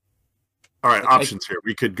 all right, options here.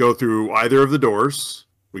 We could go through either of the doors.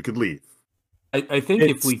 We could leave. I think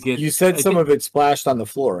if we get... You said some of it splashed on the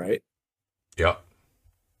floor, right? Yeah.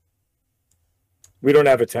 We don't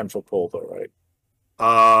have a 10-foot pole, though,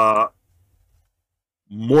 right?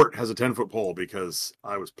 Mort has a 10-foot pole because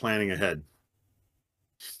I was planning ahead.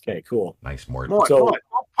 Okay, cool. Nice, Mort. Mort, So- don't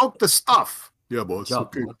poke the stuff. Yeah, boss. Job,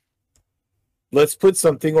 Okay. Mort. Let's put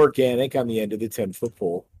something organic on the end of the 10-foot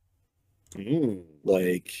pole,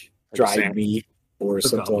 like dried sand. meat or The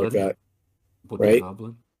something like goblin. that, Put the Right?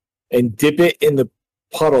 goblin. and dip it in the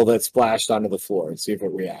puddle that splashed onto the floor and see if it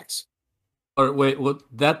reacts. Or wait,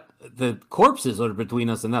 the corpses are between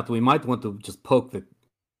us and that. We might want to just poke the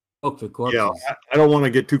corpses. Yeah, I don't want to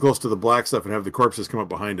get too close to the black stuff and have the corpses come up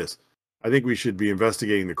behind us. I think we should be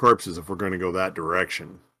investigating the corpses if we're going to go that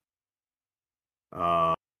direction.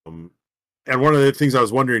 And one of the things I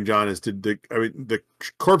was wondering, John, is the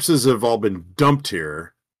corpses have all been dumped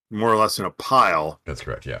here, more or less in a pile. That's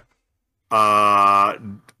correct, yeah.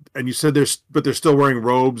 And you said they're still wearing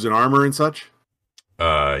robes and armor and such?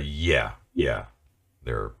 Yeah.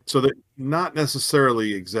 They're So they're not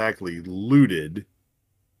necessarily exactly looted.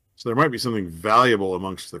 So there might be something valuable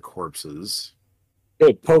amongst the corpses.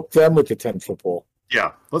 Good, poke them with the 10-foot pole.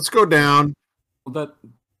 Yeah, let's go down. Well,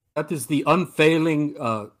 that is the unfailing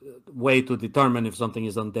way to determine if something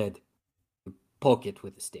is undead. Poke it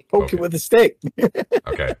with a stick. Poke Okay. it with a stick.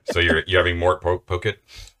 okay. So you're having Mort poke it?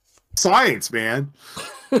 Science, man.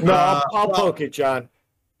 No, I'll poke it, John.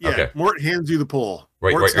 Yeah, Okay. Mort hands you the pole.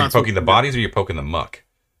 Wait, Mort's are you not poking the supposed bodies or are you poking the muck?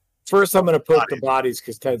 First, I'm going to poke the Bodies. bodies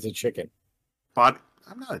because Ted's a chicken. I'm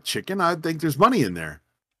not a chicken. I think there's money in there.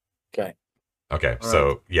 Okay. Okay, All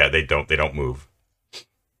so yeah, they don't move.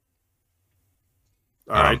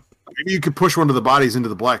 All right. Maybe you could push one of the bodies into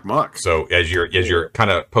the black muck. So as you're kind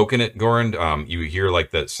of poking it, Goran, you hear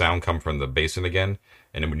like that sound come from the basin again,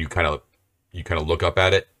 and then when you kind of look up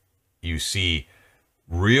at it, you see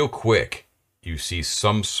real quick, you see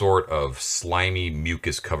some sort of slimy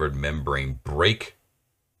mucus covered membrane break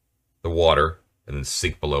the water and then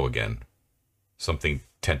sink below again. Something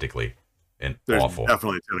tentacly and There's awful.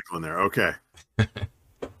 Definitely a tentacle in there. Okay.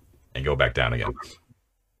 And go back down again.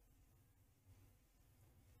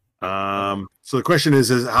 So the question is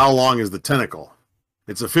how long is the tentacle?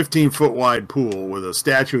 It's a 15-foot wide pool with a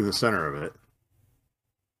statue in the center of it.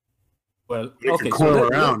 Well, It okay. can So coil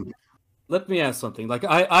around. let me ask something. Like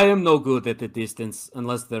I am no good at the distance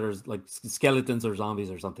unless there's like skeletons or zombies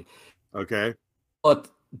or something. Okay. But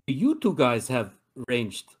do you two guys have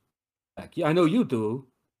ranged attack? Yeah, I know you do.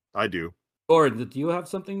 I do. Or do you have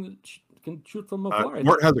something that can shoot from afar?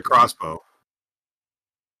 Mort has a crossbow.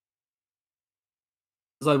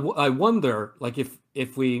 'Cause I wonder, like, if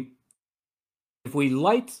we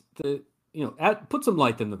light the put some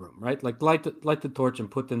light in the room, right? Like light the torch and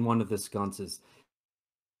put in one of the sconces.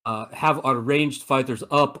 Have our ranged fighters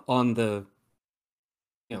up on the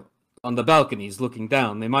on the balconies looking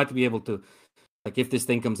down. They might be able to, like, if this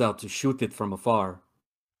thing comes out, to shoot it from afar.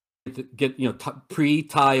 Get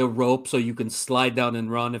pre-tie a rope so you can slide down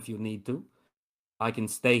and run if you need to. I can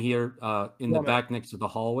stay here in the back next to the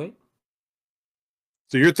hallway.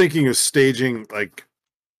 So you're thinking of staging like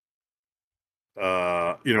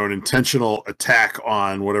an intentional attack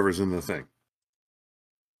on whatever's in the thing.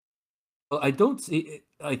 Well, I don't see.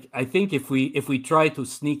 I think if we try to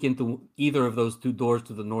sneak into either of those two doors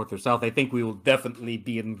to the north or south, I think we will definitely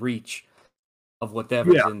be in reach of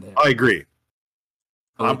whatever's in there. I agree.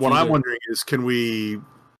 So What I'm wondering is, can we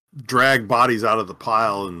drag bodies out of the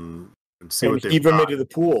pile and see what they heave them into the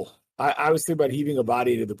pool? I was thinking about heaving a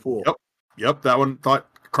body into the pool. Yep, that one thought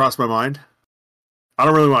crossed my mind. I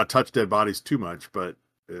don't really want to touch dead bodies too much, but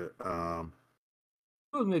well,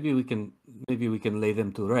 maybe we can lay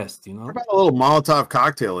them to rest. what about a little Molotov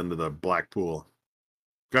cocktail into the black pool?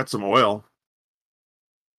 Got some oil.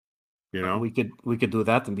 We could do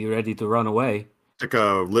that and be ready to run away. Stick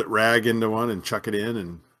a lit rag into one and chuck it in,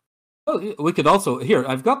 and Oh, we could also here.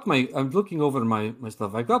 I'm looking over my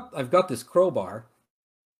stuff. I've got this crowbar.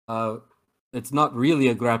 It's not really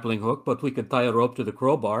a grappling hook, but we could tie a rope to the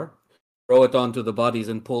crowbar, throw it onto the bodies,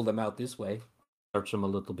 and pull them out this way. Search them a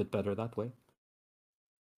little bit better that way.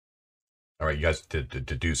 All right, you guys to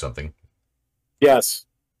do something. Yes.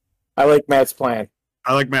 I like Matt's plan.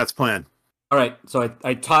 I like Matt's plan. All right, so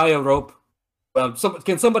I tie a rope. Well,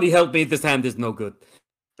 can somebody help me? This hand is no good.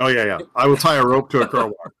 Oh yeah. I will tie a rope to a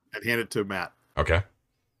crowbar and hand it to Matt. Okay.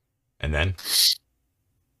 And then?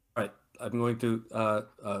 All right, I'm going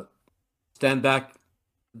to stand back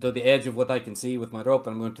to the edge of what I can see with my rope.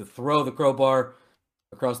 I'm going to throw the crowbar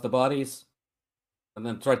across the bodies, and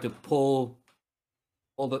then try to pull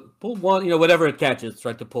one, whatever it catches.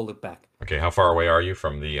 Try to pull it back. Okay, how far away are you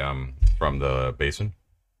from the basin?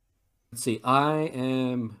 Let's see. I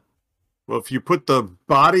am. Well, if you put the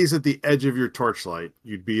bodies at the edge of your torchlight,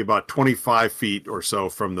 you'd be about 25 feet or so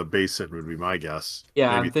from the basin, would be my guess.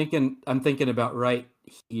 Yeah, Maybe. I'm thinking about right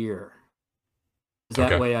here.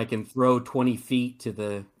 That way I can throw 20 feet to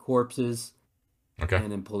the corpses. Okay.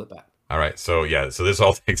 And then pull it back. All right. So this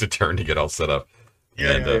all takes a turn to get all set up.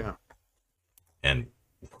 Yeah. And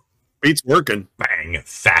beat's working. Bang!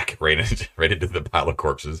 Thack! Right into the pile of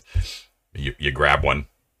corpses. You grab one.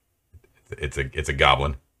 It's a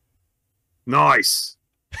goblin. Nice.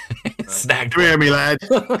 Snagged. Come here, me lad.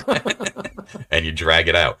 And you drag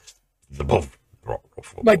it out.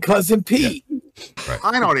 My cousin Pete. Yeah. Right.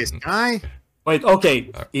 I know this guy. Wait,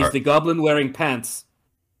 okay. Is the goblin wearing pants?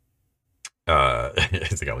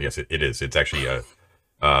 It's a goblin. Yes, it is. It's actually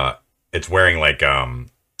it's wearing like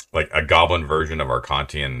a goblin version of our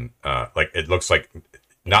Kantian. Like it looks like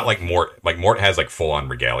not like Mort. Like Mort has like full on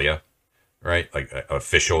regalia, right? Like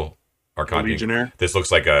official Arcantian. Legionnaire. This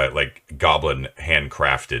looks like a goblin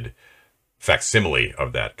handcrafted facsimile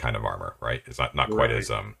of that kind of armor, right? It's not quite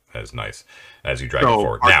as nice as you drag it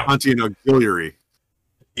forward. Now, Arcantian auxiliary.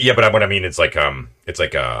 Yeah, but what I mean, it's like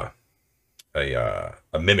a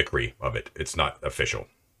mimicry of it. It's not official.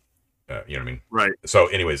 You know what I mean? Right. So,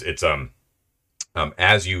 anyways, it's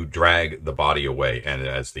as you drag the body away, and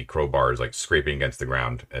as the crowbar is like scraping against the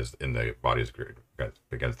ground, as in the body is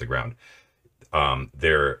against the ground,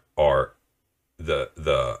 there are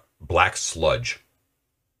the black sludge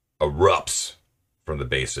erupts from the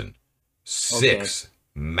basin. Six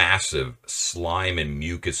massive slime and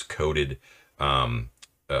mucus coated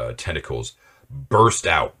tentacles burst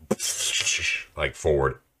out like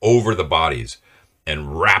forward over the bodies,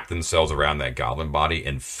 and wrap themselves around that goblin body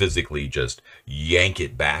and physically just yank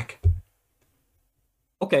it back.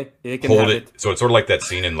 Okay, it can Hold have it. So it's sort of like that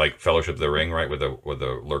scene in like Fellowship of the Ring, right, with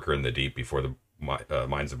the lurker in the deep before the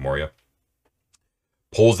Mines of Moria.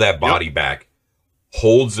 Pulls that body back,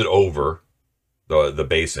 holds it over the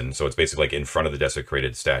basin, so it's basically like in front of the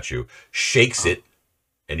desecrated statue, shakes it,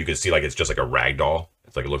 and you can see like it's just like a rag doll.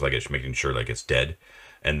 It's like it looks like it's making sure like it's dead,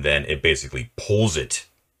 and then it basically pulls it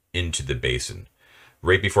into the basin.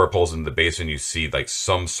 Right before it pulls into the basin, you see like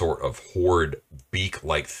some sort of horrid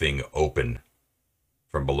beak-like thing open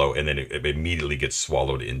from below, and then it immediately gets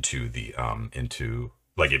swallowed into the into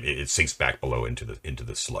like it sinks back below into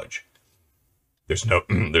the sludge. There's no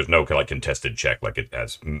like contested check, like it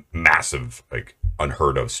has massive, like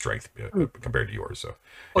unheard of strength compared to yours. So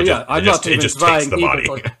I'm not even it just trying takes the either, body.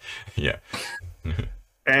 like... Yeah.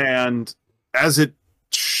 And as it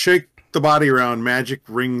shake the body around, magic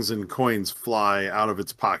rings and coins fly out of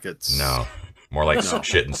its pockets. No, more like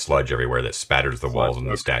shit and sludge everywhere that spatters the walls and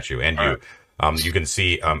the statue. And you, you can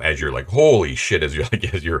see as you're like, holy shit, as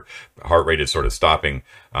your heart rate is sort of stopping,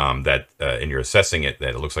 that and you're assessing it, that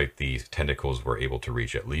it looks like the tentacles were able to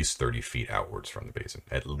reach at least 30 feet outwards from the basin.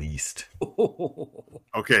 At least.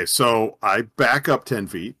 Okay, so I back up 10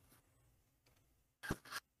 feet.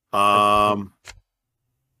 Wow,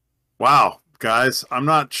 guys, I'm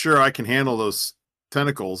not sure I can handle those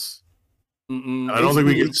tentacles. I don't think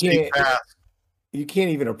we can sneak past. You can't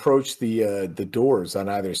even approach the doors on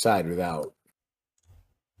either side without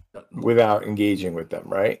engaging with them,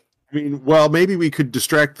 right? I mean, well, maybe we could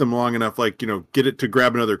distract them long enough, like, get it to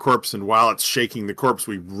grab another corpse, and while it's shaking the corpse,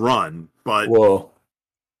 we run. But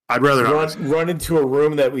I'd rather not run into a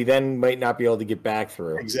room that we then might not be able to get back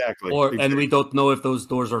through. Exactly. And we don't know if those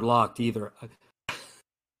doors are locked either.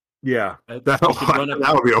 Yeah, that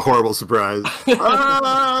would be a horrible surprise. I'm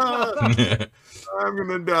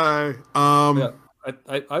gonna die.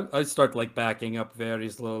 I start like backing up very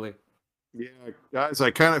slowly. Yeah, guys,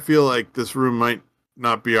 I kind of feel like this room might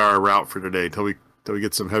not be our route for today till we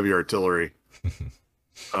get some heavy artillery.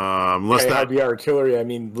 Unless that heavy artillery, I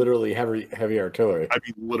mean literally heavy artillery. I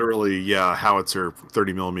mean literally, howitzer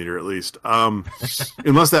 30 millimeter at least.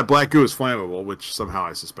 Unless that black goo is flammable, which somehow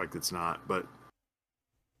I suspect it's not, but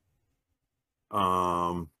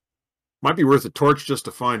might be worth a torch just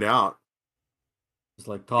to find out. It's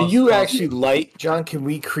like Can you actually light, John? Can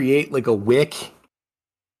we create like a wick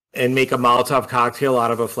and make a Molotov cocktail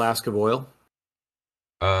out of a flask of oil?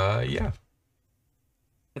 Yeah.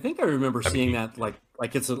 I think I remember seeing that like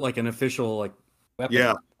it's like an official like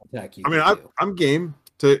weapon attack. I mean, I'm game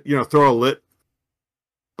to throw a lit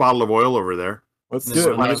bottle of oil over there. Let's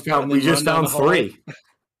do it. We just found three.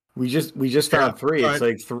 We just found three. It's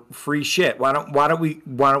like free shit. Why don't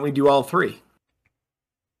we do all three?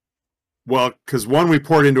 Well, because one we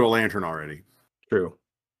poured into a lantern already. True.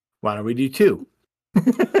 Why don't we do two?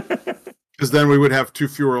 Because then we would have two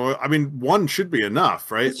fewer oil. I mean, one should be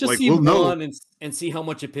enough, right? Let's just see one and see how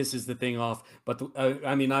much it pisses the thing off. But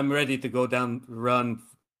I mean, I'm ready to go down, run.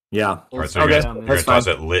 Yeah. All right, so you're gonna toss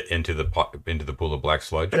it lit into the pool of black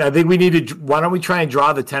sludge. And I think we need to. Why don't we try and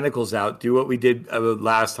draw the tentacles out? Do what we did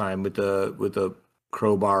last time with the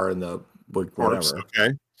crowbar and the whatever.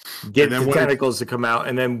 Okay. Get the tentacles to come out,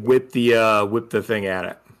 and then whip the thing at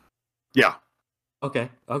it. Yeah. Okay.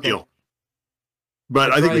 Deal.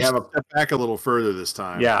 But I think we should step back a little further this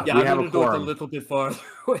time. Yeah. We have a quorum. A little bit farther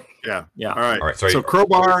away. Yeah. All right. So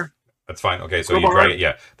crowbar. That's fine. Okay, so you drag it.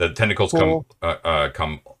 Yeah, the tentacles come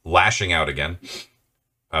lashing out again.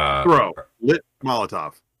 Throw lit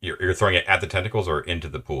Molotov. You're throwing it at the tentacles or into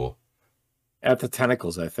the pool? At the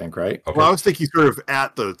tentacles, I think. Right. Okay. Well, I was thinking sort of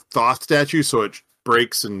at the Thoth statue, so it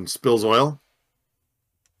breaks and spills oil.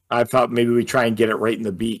 I thought maybe we try and get it right in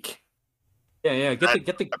the beak. Yeah.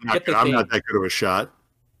 Get the. I'm not that good of a shot.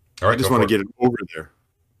 All right, I just want to get it over there.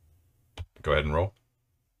 Go ahead and roll.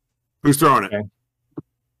 Who's throwing it? Okay.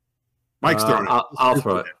 Mike's throwing it. I'll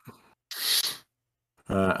throw it.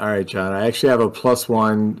 All right, John. I actually have a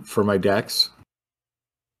 +1 for my dex.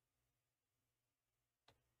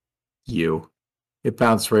 It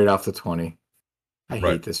bounced right off the 20. I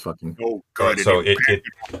hate this fucking. Oh, good. So it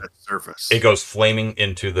surface. It goes flaming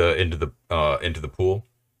into the pool.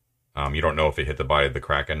 You don't know if it hit the body of the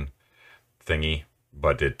Kraken thingy,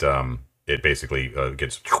 but it basically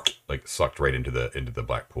gets like sucked right into the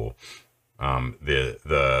black pool.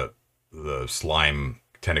 The slime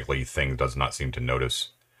tentacly thing does not seem to notice.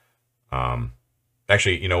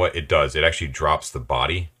 Actually, you know what? It does. It actually drops the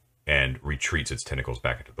body and retreats its tentacles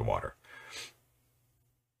back into the water.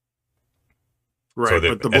 Right,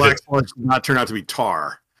 but the black sludge did not turn out to be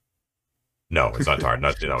tar. No, it's not tarred.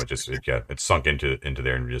 Not it's sunk into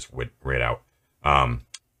there and just went right out. A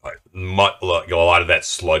lot of that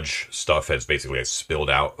sludge stuff has basically spilled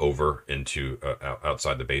out over into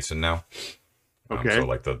outside the basin now. Okay. So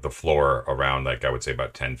like the floor around, like I would say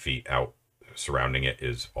about 10 feet out surrounding it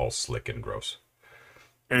is all slick and gross.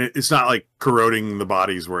 And it's not like corroding the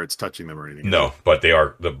bodies where it's touching them or anything. No, but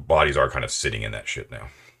the bodies are kind of sitting in that shit now.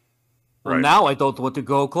 Well, Right. now I don't want to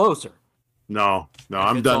go closer. No, If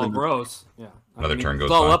I'm it's done. all gross. Yeah. Another turn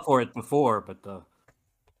goes I was all by. up for it before, but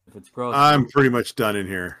if it's gross, I'm pretty much done in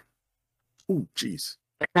here. Ooh, jeez.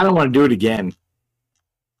 I kind of want to do it again.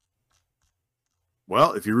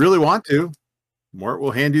 Well, if you really want to, Mort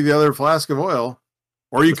will hand you the other flask of oil.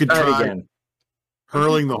 Or you could Try it try again.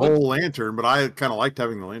 hurling the whole lantern, but I kind of liked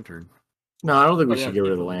having the lantern. No, I don't think we Oh, yeah, should get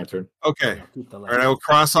rid of the keep it. lantern. Okay. keep the All right, I will lantern.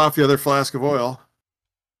 cross off the other flask of oil.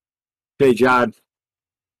 Hey, John.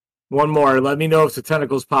 One more. Let me know if the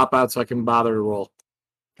tentacles pop out so I can bother to roll.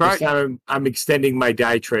 Try, This time I'm extending my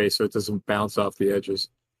die tray so it doesn't bounce off the edges.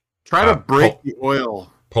 try to break the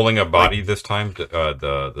oil. Pulling a body this time,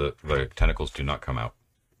 the tentacles do not come out.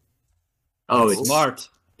 Oh, it's Smart.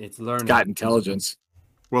 It's learning. got intelligence.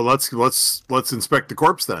 Well, let's inspect the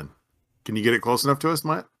corpse then. Can you get it close enough to us,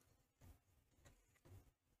 Matt?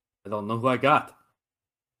 I don't know who I got.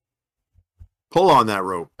 Pull on that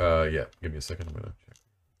rope. Yeah. Give me a second. I'm gonna check.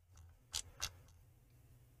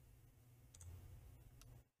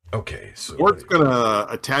 Okay, so Mort's gonna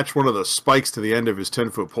attach one of the spikes to the end of his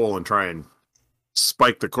 10-foot pole and try and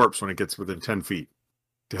spike the corpse when it gets within 10 feet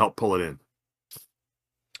to help pull it in.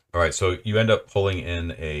 all right, so you end up pulling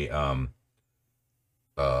in a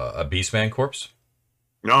beastman corpse.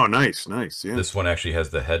 Oh, nice. Yeah. This one actually has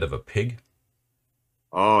the head of a pig.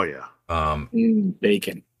 Oh, yeah.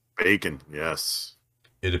 Bacon. Bacon. Yes.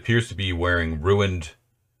 It appears to be wearing ruined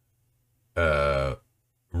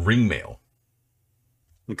ringmail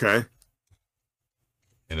Okay.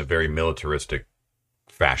 in a very militaristic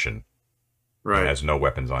fashion. Right. It has no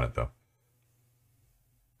weapons on it, though.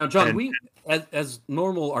 Now, John, And- we as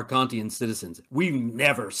normal Arcantian citizens, we've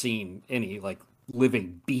never seen any like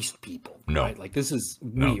living beast people. No. Right? Like this is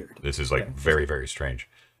No, weird. this is like Okay. very, very strange.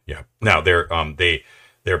 Yeah. Now their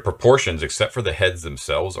proportions, except for the heads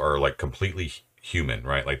themselves, are like completely human,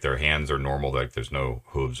 right? Like their hands are normal. Like there's no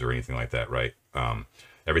hooves or anything like that, right?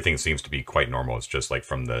 Everything seems to be quite normal. It's just like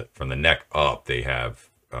from the neck up, they have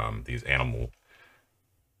these animal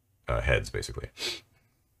heads, basically.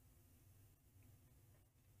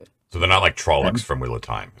 So they're not like Trollocs from Wheel of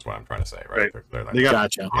Time, is what I'm trying to say, right? Right. They're like, They got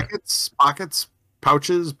Gotcha. pockets,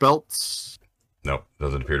 pouches, belts. no,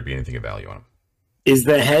 doesn't appear to be anything of value on them. Is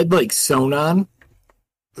the head like sewn on?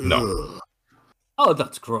 No. Ugh. Oh,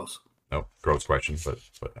 that's gross. No, gross question, but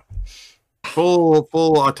no.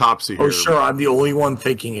 Full autopsy here. Oh, sure. I'm the only one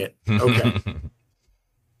thinking it. Okay.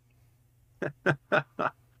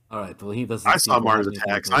 All right. Well, he doesn't. I saw seem to Mars have anything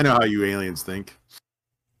Attacks. to- I know how you aliens think.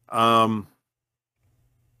 All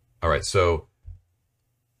right, so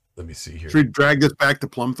let me see here. Should we drag this back to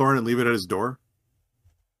Plumthorn and leave it at his door?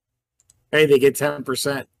 Hey, they get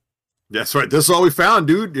 10%. That's right. This is all we found,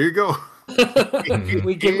 dude. Here you go.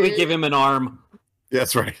 we give him an arm.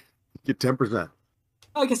 That's right. Get 10%.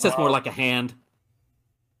 I guess that's more like a hand.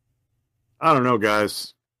 I don't know,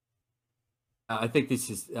 guys. I think this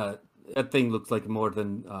is that thing looks like more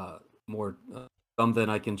thumb than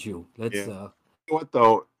I can chew. Let's. Yeah. You know what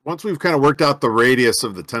though? Once we've kind of worked out the radius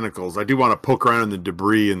of the tentacles, I do want to poke around in the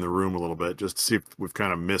debris in the room a little bit just to see if we've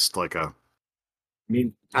kind of missed like a. I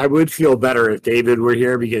mean, I would feel better if David were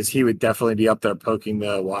here because he would definitely be up there poking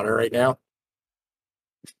the water right now.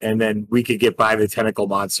 And then we could get by the tentacle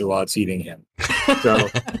monster while it's eating him. So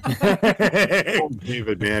Oh,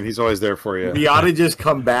 David, man, he's always there for you. we ought to just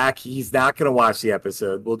come back. He's not going to watch the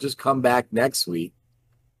episode. We'll just come back next week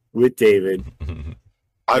with David.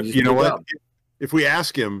 You know what? If we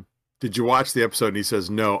ask him, "Did you watch the episode?" and he says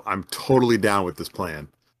no, I'm totally down with this plan.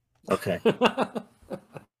 Okay,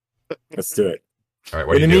 let's do it. All right,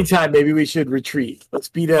 what In do the you do? meantime, maybe we should retreat. Let's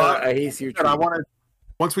beat a hasty And I retreat. want to.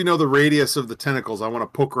 Once we know the radius of the tentacles, I want to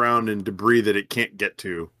poke around in debris that it can't get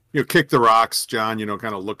to. You know, kick the rocks, John. You know,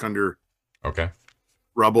 kind of look under Okay,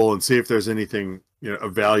 rubble and see if there's anything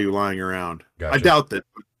of value lying around. gotcha. I doubt that,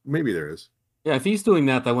 but maybe there is. Yeah, if he's doing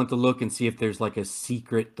that, I want to look and see if there's like a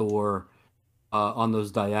secret door on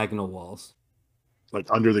those diagonal walls. Like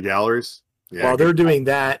under the galleries. Yeah. While they're doing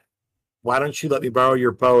that, why don't you let me borrow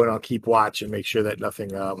your bow and I'll keep watch and make sure that nothing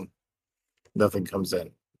comes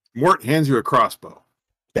in. Mort hands you a crossbow.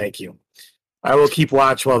 Thank you. I will keep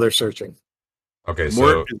watch while they're searching. Okay, so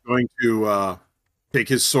Mort is going to take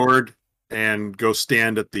his sword and go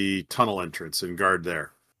stand at the tunnel entrance and guard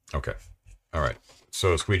there. okay, All right.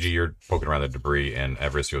 So, Squeegee, you're poking around the debris, and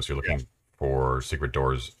Everisios, you're looking for secret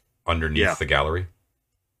doors underneath the gallery.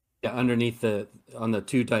 Yeah, on the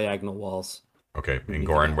 2 diagonal walls. Okay. And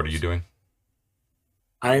Goran, what are you doing?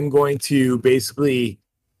 I'm going to basically,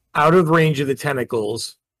 out of range of the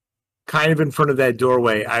tentacles, kind of in front of that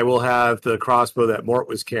doorway, I will have the crossbow that Mort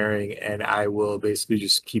was carrying, and I will basically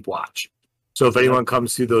just keep watch. So if anyone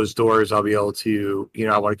comes through those doors, I'll be able to,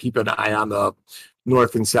 I want to keep an eye on the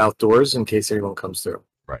north and south doors in case anyone comes through.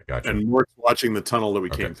 Right, gotcha. And Mort's watching the tunnel that we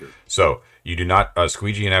came through. So you do not,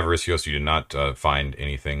 Squeegee and Avaricios, you do not find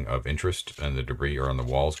anything of interest in the debris or on the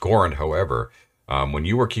walls. Goran, however, when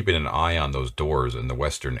you were keeping an eye on those doors in the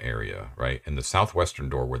western area, right, in the southwestern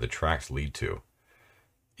door where the tracks lead to,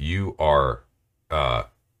 you are,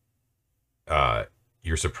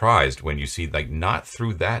 you're surprised when you see, like, not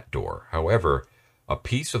through that door. However, a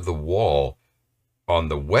piece of the wall on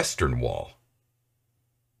the western wall,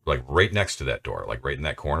 like right next to that door, like right in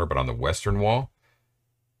that corner, but on the western wall,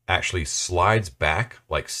 actually slides back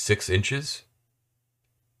like 6 inches.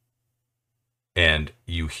 And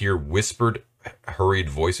you hear whispered, hurried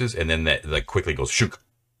voices, and then that like quickly goes shook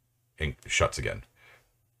and shuts again.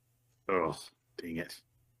 Oh, dang it.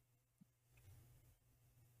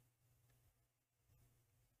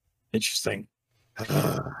 Interesting.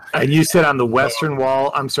 And you said on the western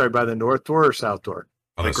wall, I'm sorry, by the north door or south door?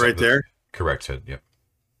 Like right there? Correct, Sid. Yep.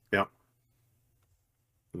 Yep.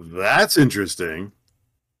 That's interesting.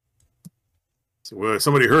 So,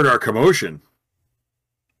 somebody heard our commotion.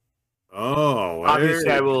 Oh, obviously,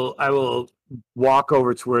 I will walk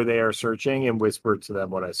over to where they are searching and whisper to them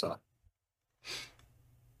what I saw.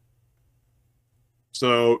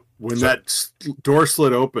 So when that door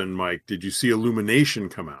slid open, Mike, did you see illumination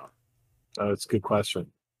come out? Oh, that's a good question.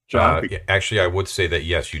 John? Actually, I would say that,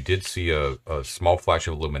 yes, you did see a small flash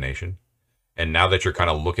of illumination. And now that you're kind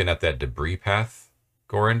of looking at that debris path,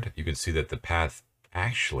 Goran, you can see that the path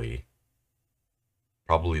actually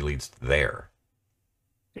probably leads there.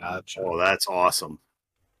 Gotcha. Oh, that's awesome.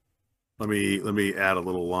 Let me add a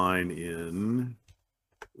little line in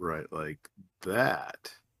right like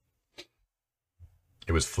that.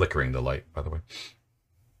 It was flickering the light, by the way.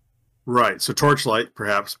 Right. So torchlight,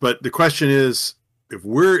 perhaps. But the question is, if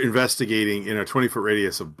we're investigating in a 20-foot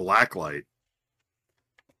radius of blacklight,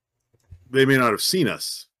 they may not have seen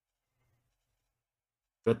us.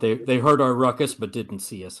 But they heard our ruckus, but didn't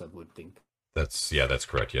see us, I would think. That's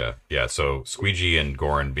correct. Yeah. So Squeegee and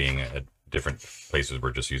Goran being at different places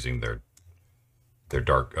were just using their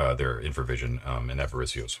dark, their infravision, and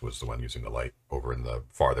Avaricios was the one using the light over in the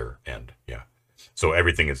farther end. Yeah. So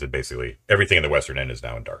everything in the western end is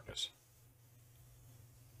now in darkness.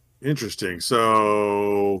 Interesting.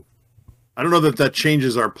 So I don't know that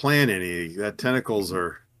changes our plan any. That tentacles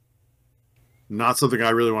are not something I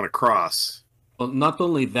really want to cross. Well, not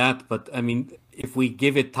only that, but I mean, if we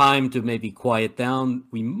give it time to maybe quiet down,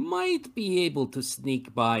 we might be able to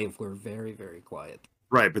sneak by if we're very, very quiet.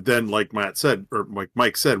 Right, but then, like Matt said, or like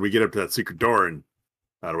Mike said, we get up to that secret door, and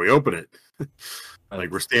how do we open it? Like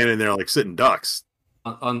we're standing there like sitting ducks.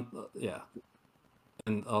 Yeah,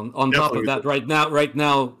 and on top of that, right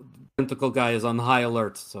now, Tentacle Guy is on high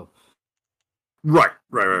alert. So, right.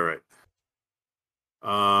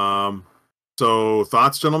 So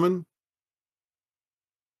thoughts, gentlemen?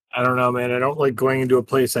 I don't know, man. I don't like going into a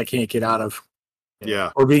place I can't get out of.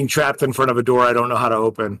 Yeah. Or being trapped in front of a door I don't know how to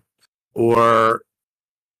open. Or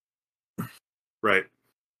right.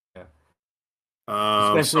 Yeah.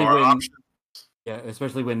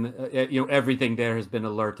 Especially when everything there has been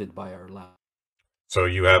alerted by our lab. So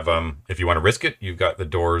you have, if you want to risk it, you've got the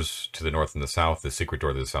doors to the north and the south, the secret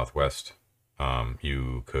door to the southwest.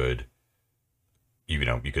 You could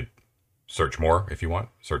search more if you want.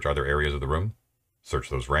 Search other areas of the room. Search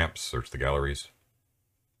those ramps. Search the galleries.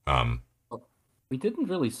 We didn't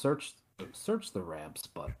really search the ramps,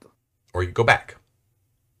 but or you go back.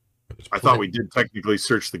 I thought we did technically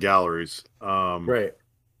search the galleries. right.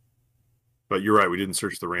 But you're right, we didn't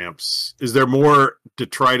search the ramps. Is there more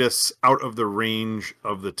detritus out of the range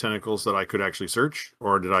of the tentacles that I could actually search,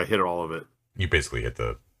 or did I hit all of it? You basically hit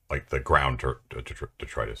the ground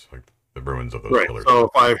detritus, like the ruins of those pillars. So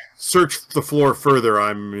if I search the floor further,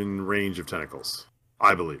 I'm in range of tentacles,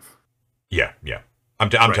 I believe. Yeah. I'm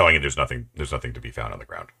telling you, there's nothing to be found on the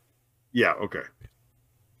ground. Yeah. Okay.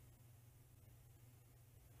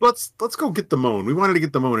 Let's go get the moan. We wanted to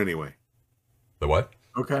get the moan anyway. The what?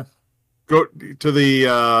 Okay. Go to the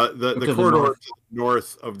corridor north. to the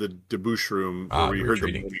north of the debauch room where we heard the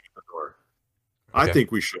retreating. moaning at the door. Okay. I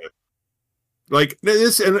think we should. Like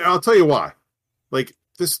this, and I'll tell you why. Like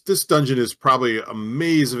this dungeon is probably a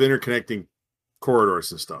maze of interconnecting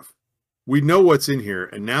corridors and stuff. we know what's in here,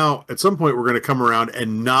 and now at some point we're going to come around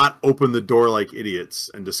and not open the door like idiots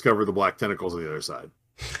and discover the black tentacles on the other side.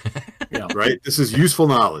 Yeah. Right. This is useful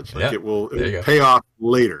knowledge. Like Yeah, it will there you go. pay off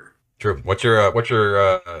later. True. What's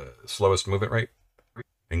your slowest movement rate?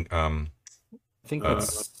 I think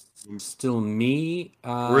that's still me.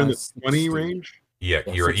 We're in the 20 60. range. Yeah,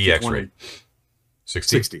 Yeah, your 60, EX 20. rate.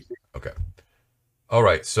 60? 60. Okay. All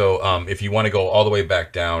right. So if you want to go all the way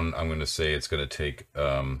back down, I'm going to say it's going to take...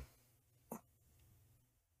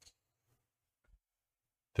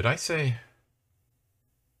 did I say...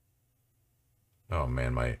 Oh,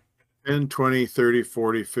 man, my... 10, 20, 30,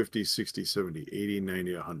 40, 50, 60, 70, 80,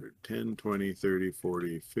 90, 100. 10, 20, 30,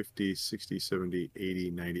 40, 50, 60, 70,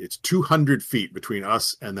 80, 90. It's 200 feet between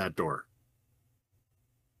us and that door.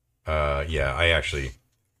 Yeah, I actually...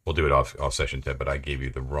 We'll do it off session, Ted, but I gave you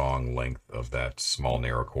the wrong length of that small,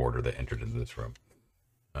 narrow corridor that entered into this room.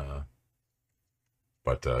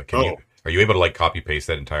 But are you able to, like, copy-paste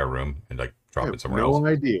that entire room and, like, drop it somewhere else? No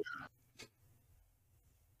idea.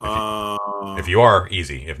 If you are,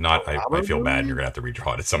 easy. If not, I feel bad. You're going to have to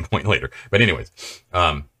redraw it at some point later. But anyways,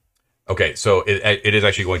 okay, so it is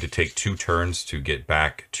actually going to take 2 turns to get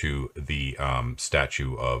back to the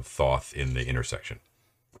statue of Thoth in the intersection.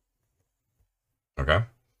 Okay?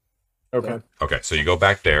 Okay, so you go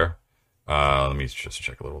back there. Let me just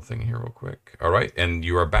check a little thing here real quick. All right, and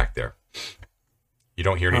you are back there. You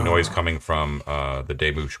don't hear any noise coming from the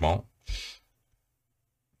debouchement.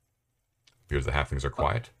 Because the halflings are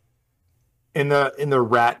quiet. In the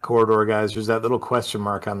rat corridor, guys, there's that little question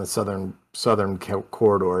mark on the southern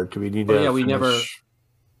corridor. Do we need to? Yeah, we finish? never.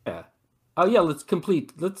 Yeah. Oh yeah, let's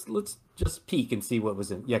complete. Let's just peek and see what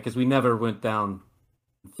was in. Yeah, because we never went down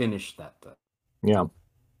and finished that. Yeah.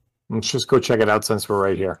 Let's just go check it out since we're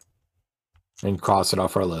right here, and cross it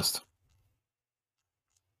off our list.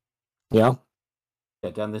 Yeah.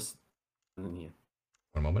 Yeah, down this. And then here.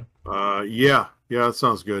 One moment. Yeah, that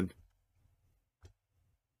sounds good.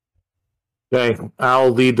 Okay, I'll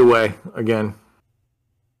lead the way again.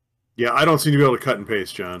 Yeah, I don't seem to be able to cut and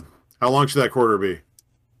paste, John. How long should that corridor be?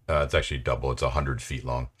 It's actually double. It's 100 feet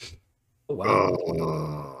long. Oh wow.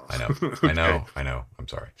 Oh. I know. Okay. I know. I'm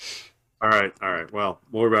sorry. All right. Well,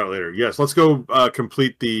 we'll worry about it later. Yes, let's go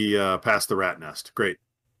complete the past the rat nest. Great.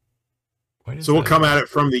 So we'll come at it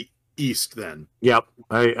from the east then. Yep,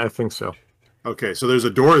 I think so. Okay, so there's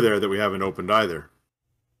a door there that we haven't opened either.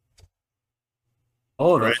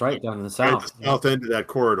 Oh, that's right, down in the south. Right, the south end of that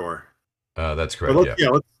corridor. That's correct.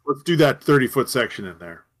 But let's do that 30-foot section in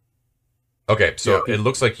there. Okay, so Yeah. it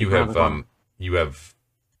looks like you have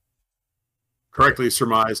Correctly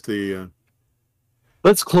surmised the.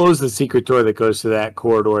 Let's close the secret door that goes to that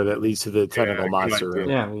corridor that leads to the tentacle good monster idea. room.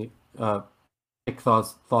 Yeah, we pick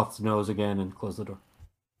Thoth's nose again and close the door.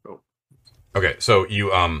 Okay, so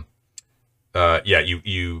you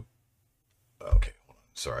you okay, hold on,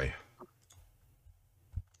 sorry.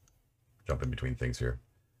 Jump in between things here.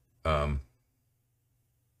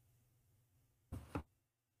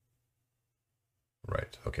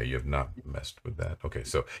 Right. Okay, you have not messed with that. Okay,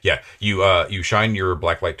 so yeah, you shine your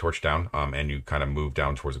black light torch down, and you kind of move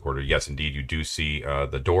down towards the corridor. Yes, indeed, you do see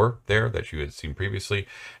the door there that you had seen previously,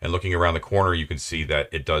 and looking around the corner, you can see that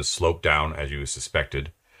it does slope down as you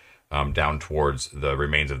suspected, down towards the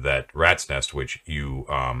remains of that rat's nest, which you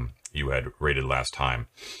had raided last time.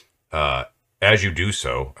 As you do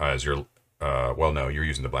so, as you're no, you're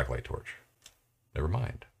using the black light torch. Never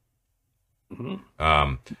mind.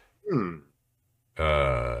 Mm-hmm.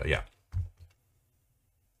 Yeah.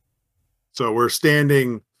 So we're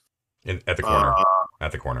standing At the corner.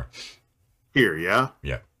 At the corner. here, yeah.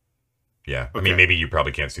 Yeah. I Okay. mean, maybe you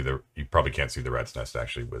probably can't see the rat's nest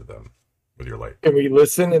actually with your light. Can we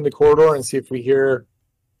listen in the corridor and see if we hear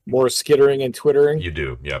more skittering and twittering? You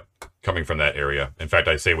do. Yep. Coming from that area. In fact,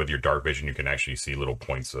 I say with your dark vision, you can actually see little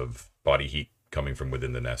points of body heat coming from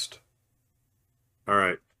within the nest. All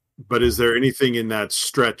right. But is there anything in that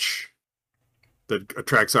stretch that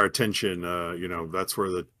attracts our attention? That's where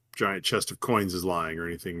the giant chest of coins is lying, or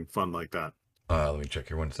anything fun like that. Let me check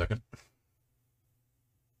here 1 second.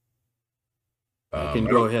 You can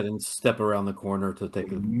go ahead and step around the corner to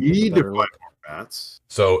take a Need to better put look. more bats.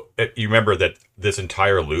 So you remember that this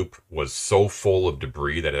entire loop was so full of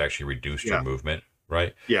debris that it actually reduced your movement,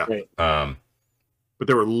 right? Yeah. Right. But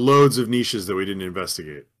there were loads of niches that we didn't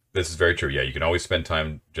investigate. This is very true. Yeah, you can always spend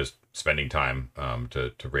time just spending time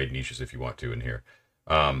to raid niches if you want to in here.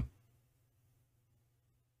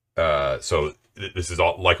 So this is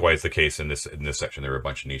all likewise the case in this section. There are a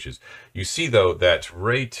bunch of niches. You see though that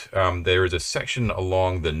there is a section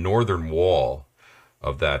along the northern wall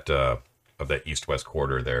of that east-west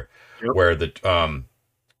corridor there, Yep. where the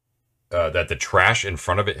that the trash in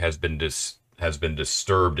front of it has been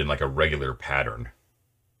disturbed in like a regular pattern.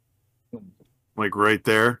 Like right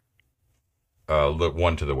there. Look,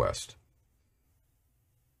 one to the west.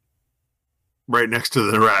 Right next to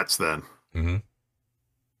the rats, then. Mm-hmm.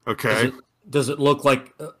 Okay. Does it look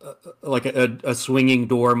like a swinging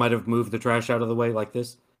door might have moved the trash out of the way like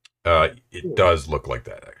this? It does look like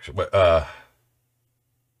that, actually. But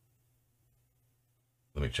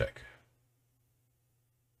let me check.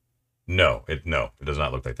 No, it does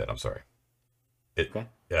not look like that. I'm sorry. Okay.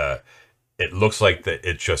 It looks like that.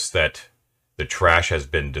 It's just that the trash has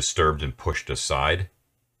been disturbed and pushed aside,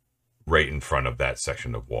 right in front of that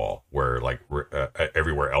section of wall, where like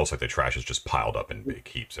everywhere else, like the trash is just piled up in big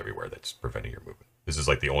heaps everywhere. That's preventing your movement. This is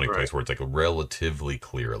like the only place where it's like relatively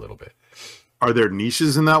clear a little bit. Are there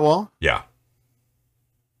niches in that wall? Yeah.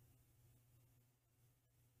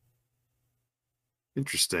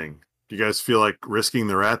 Interesting. Do you guys feel like risking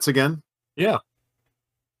the rats again? Yeah.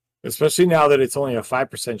 Especially now that it's only a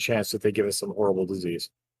 5% chance that they give us some horrible disease.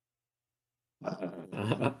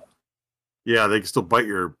 Yeah, they can still bite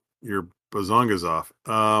your bazongas off.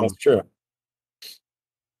 That's true.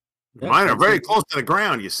 Mine are very close to the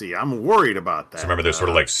ground, you see. I'm worried about that. So remember, there's sort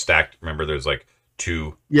of like stacked. Remember, there's like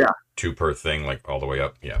two per thing, like all the way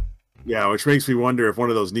up. Yeah. Yeah, which makes me wonder if one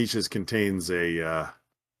of those niches contains a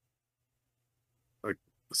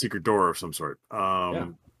secret door of some sort. Yeah,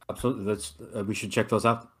 absolutely. That's we should check those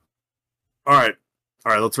out. All right,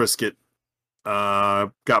 let's risk it.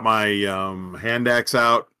 Got my hand axe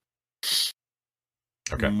out.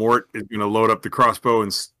 Okay. Mort is going to load up the crossbow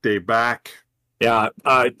and stay back. Yeah,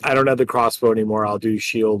 I don't have the crossbow anymore. I'll do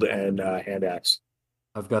shield and hand axe.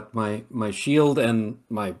 I've got my shield and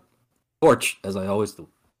my torch, as I always do.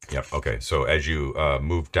 Yep. Okay. So as you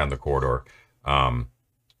move down the corridor,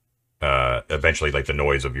 eventually, like the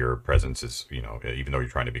noise of your presence is, even though you're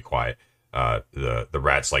trying to be quiet, the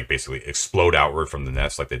rats like basically explode outward from the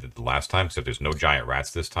nest like they did the last time. So there's no giant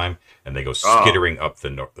rats this time, and they go skittering up the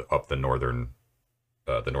northern,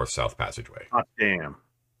 the north-south passageway. Oh, damn.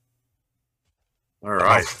 All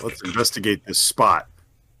right, let's investigate this spot.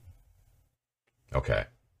 Okay.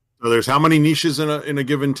 So there's how many niches in a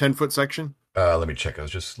given 10-foot section? Let me check. I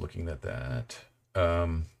was just looking at that.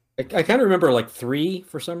 I kind of remember like 3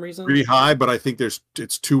 for some reason. Pretty high, but I think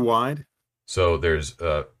it's too wide. So there's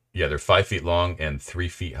they're 5 feet long and 3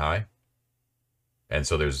 feet high, and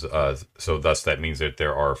so there's thus that means that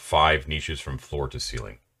there are 5 niches from floor to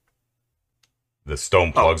ceiling. The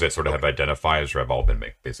stone plugs that sort of have identifiers have all been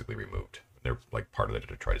basically removed. They're like part of the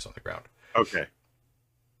detritus on the ground. Okay.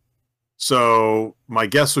 So my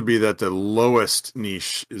guess would be that the lowest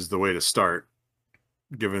niche is the way to start,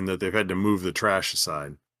 given that they've had to move the trash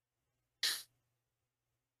aside.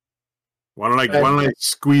 Why don't I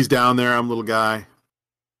squeeze down there? I'm a little guy.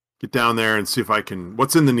 Get down there and see if I can.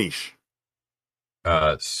 What's in the niche?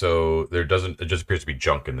 So it just appears to be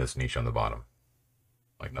junk in this niche on the bottom.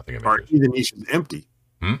 Like nothing of interest. The niche is empty.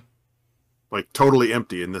 Like totally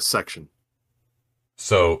empty in this section.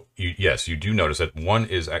 So you do notice that one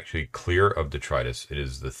is actually clear of detritus. It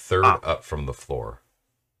is the third up from the floor.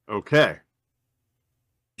 Okay.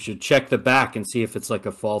 You should check the back and see if it's like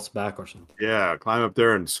a false back or something. Yeah, climb up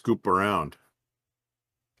there and scoop around.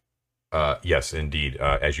 Yes, indeed.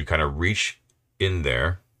 As you kind of reach in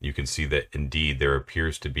there, you can see that indeed there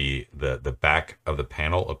appears to be the back of the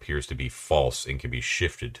panel appears to be false and can be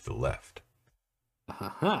shifted to the left.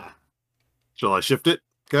 Shall I shift it,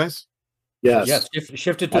 guys? Yes. Yes,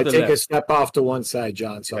 shift it to I the take left. a step off to one side,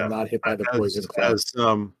 John, so I'm not hit by the poison cloud.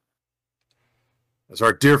 As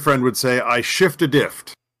our dear friend would say, I shift a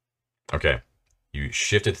dift. Okay. You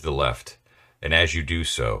shift it to the left, and as you do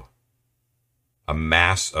so, a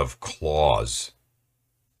mass of claws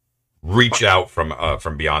reach out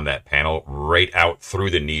from beyond that panel, right out through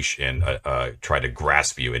the niche, and try to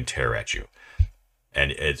grasp you and tear at you.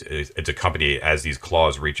 And it's accompanied, as these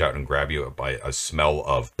claws reach out and grab you, by a smell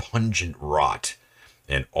of pungent rot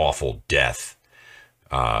and awful death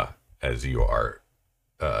as you are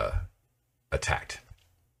attacked.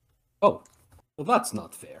 Oh, well, that's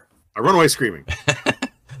not fair. I run away screaming.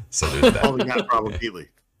 So there's that. Solving that problem immediately.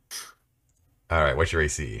 All right, what's your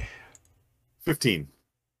AC? 15.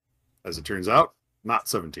 As it turns out, not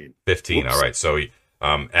 17. 15. Whoops. All right. So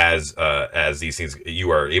as these things,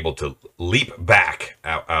 you are able to leap back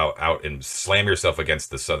out and slam yourself against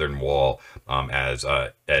the southern wall. As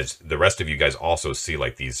the rest of you guys also see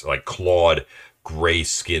like these like clawed,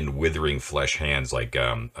 gray-skinned, withering flesh hands like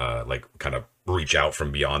kind of reach out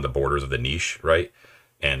from beyond the borders of the niche, right?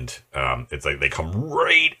 And it's like they come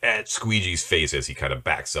right at Squeegee's face as he kind of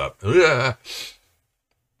backs up. And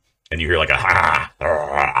you hear like a ha,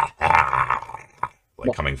 ha, ha,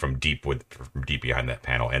 like coming from deep behind that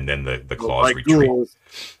panel, and then the claws Like retreat. ghouls.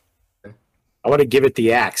 I want to give it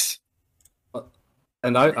the axe.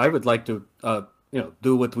 And I would like to,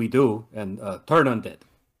 do what we do and turn undead.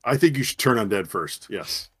 I think you should turn undead first.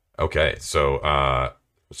 Yes. Okay, so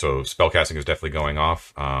spellcasting is definitely going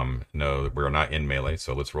off. No, we're not in melee,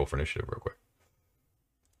 so let's roll for initiative real quick.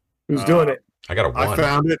 Who's doing it? I got a 1. I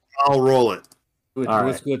found it. I'll roll it. Good, All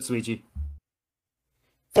was right. good, Sweetie.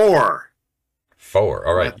 4. 4.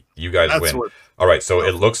 All right, you guys That's win. what. All right, so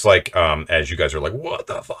it looks like as you guys are like, what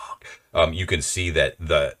the fuck? You can see that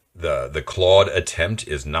the clawed attempt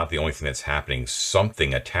is not the only thing that's happening.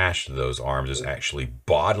 Something attached to those arms is actually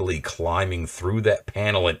bodily climbing through that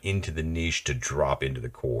panel and into the niche to drop into the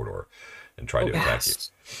corridor and try to attack you.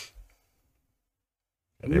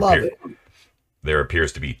 And Love it. there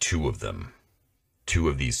appears to be 2 of them. 2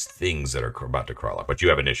 of these things that are about to crawl up. But you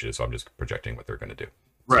have initiative, so I'm just projecting what they're going to do.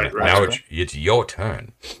 Right. So Right. now it's your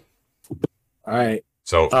turn. All right.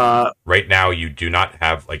 So Uh, right now you do not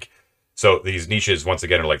have so these niches once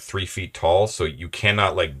again are like 3 feet tall, so you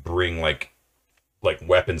cannot bring like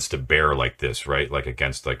weapons to bear like this, right? Like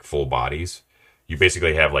against full bodies. You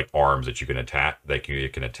basically have arms that you can attack, you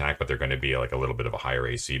can attack, but they're going to be a little bit of a higher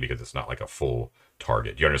AC because it's not like a full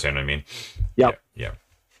target. Do you understand what I mean? Yep. Yeah.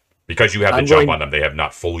 Because you have to I'm jump going- on them, they have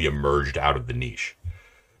not fully emerged out of the niche.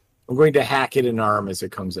 I'm going to hack it an arm as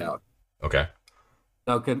it comes out. Okay.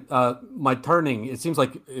 Okay, my turning, it seems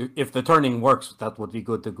like if the turning works, that would be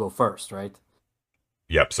good to go first, right?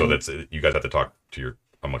 Yep. So that's you guys have to talk to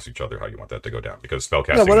amongst each other how you want that to go down because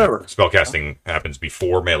Yeah, whatever. spellcasting happens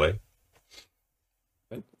before melee.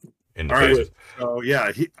 In the All right. phases. So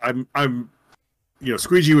yeah, I'm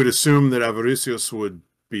Squeegee would assume that Avaricios would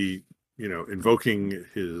be, invoking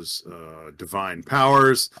his divine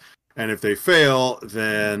powers, and if they fail,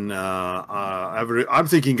 then I'm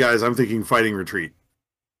thinking fighting retreat.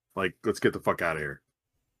 Let's get the fuck out of here.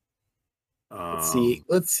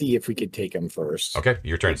 Let's see if we could take him first. Okay,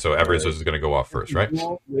 your turn. So Everest is going to go off first, right?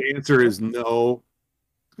 The answer is no.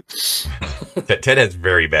 Ted has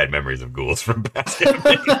very bad memories of ghouls from past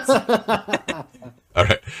campaigns. All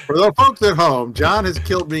right. For the folks at home, John has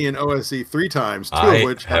killed me in OSC 3 times, 2 of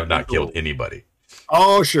which have not been killed ghouls. anybody.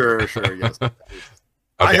 Oh, sure, yes.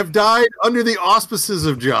 I have died under the auspices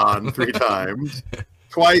of John 3 times,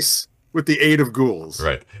 twice with the aid of ghouls.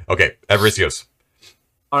 Right. Okay, Everisios.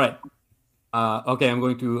 All right. Okay, I'm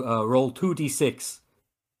going to roll 2d6.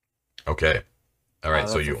 Okay. All right,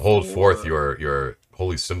 so that's you a hold 4. forth your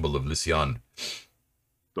holy symbol of Lycian.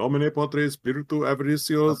 Domine Patre Spiritu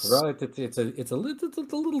Avaricios. That's right. It's a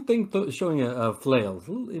little thing showing a flail, a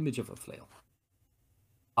little image of a flail.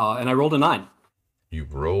 And I rolled a 9. You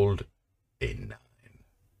rolled a 9.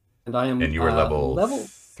 And I am. And you were level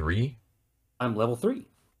 3? I'm level 3.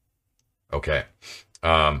 Okay.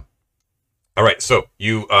 All right. So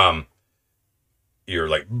you're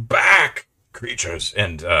back, creatures,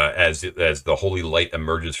 and as the holy light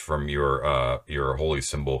emerges from your holy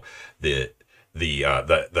symbol, the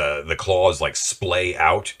claws splay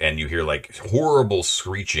out, and you hear horrible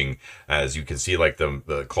screeching as you can see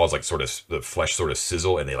the claws the flesh sort of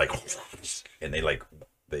sizzle, and they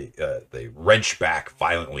wrench back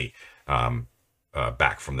violently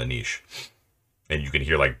back from the niche. And you can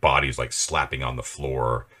hear bodies slapping on the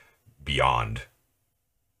floor beyond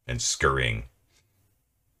and scurrying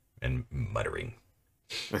and muttering.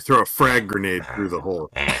 I throw a frag grenade through the hole.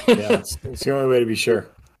 Yeah, it's the only way to be sure.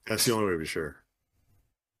 That's the only way to be sure.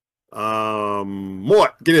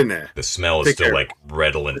 Mort, get in there. The smell is Take still care.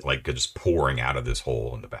 redolent, just pouring out of this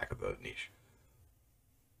hole in the back of the niche.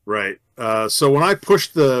 Right. So when I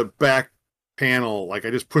pushed the back panel, I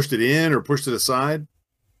just pushed it in or pushed it aside,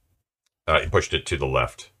 You pushed it to the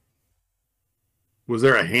left. was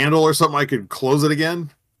there a handle or something I could close it again?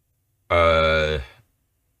 Yeah,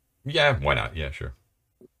 why not? Yeah, sure.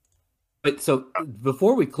 But so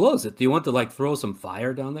before we close it, do you want to throw some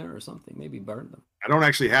fire down there or something? Maybe burn them. I don't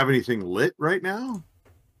actually have anything lit right now.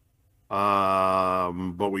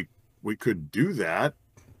 But we could do that.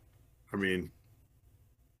 I mean,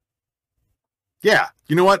 yeah,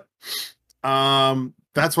 you know what?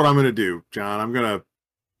 That's what I'm going to do, John. I'm going to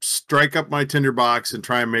strike up my tinderbox and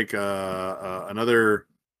try and make another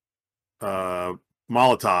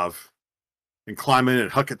Molotov and climb in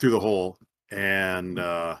and huck it through the hole. And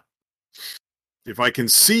if I can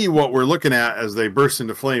see what we're looking at as they burst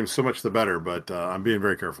into flames, so much the better. But I'm being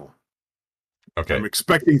very careful. Okay. I'm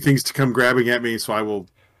expecting things to come grabbing at me, so I will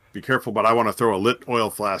be careful. But I want to throw a lit oil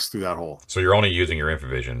flask through that hole. So you're only using your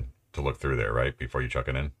infravision to look through there, right? Before you chuck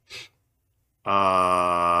it in?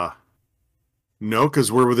 No,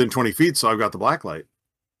 because we're within 20 feet, so I've got the black light.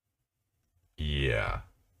 Yeah.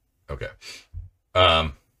 Okay.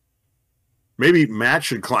 Maybe Matt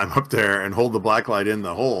should climb up there and hold the black light in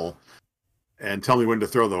the hole and tell me when to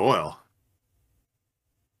throw the oil.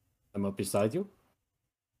 I'm up beside you.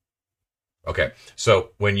 Okay.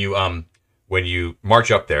 So when you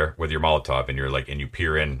march up there with your Molotov and you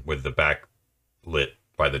peer in with the back lit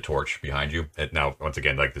by the torch behind you. And now, once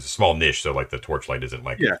again, like there's a small niche, so like the torchlight isn't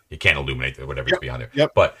like you can't illuminate whatever's behind there.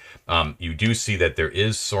 Yep. But you do see that there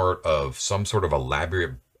is some sort of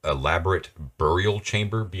elaborate burial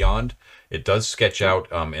chamber beyond. It does sketch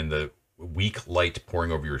out in the weak light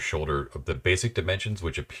pouring over your shoulder of the basic dimensions,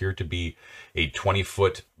 which appear to be a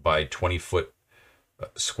 20-foot by 20-foot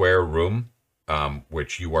square room,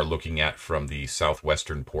 which you are looking at from the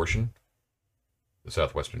southwestern portion. The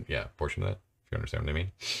southwestern, portion of that. If you understand what I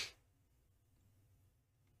mean.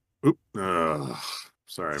 Oop.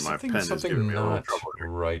 Sorry, my pen is giving me a little trouble here.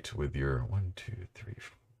 Right with your 1, 2, 3,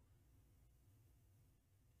 4.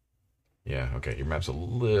 Yeah, okay. Your map's a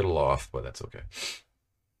little off, but that's okay.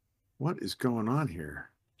 What is going on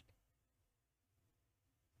here?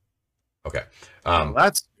 Okay. Well,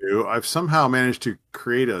 that's new. I've somehow managed to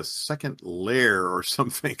create a second layer or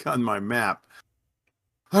something on my map.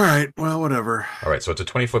 All right. Well, whatever. All right. So it's a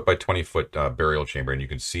 20-foot by 20-foot burial chamber, and you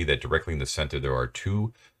can see that directly in the center there are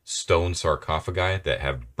 2 stone sarcophagi that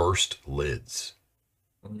have burst lids.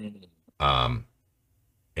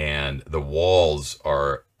 And the walls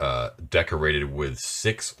are decorated with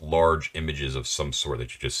 6 large images of some sort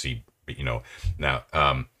that you just see. Now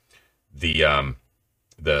the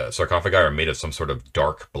sarcophagi are made of some sort of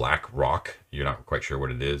dark black rock. You're not quite sure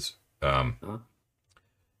what it is. And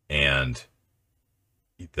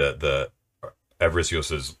the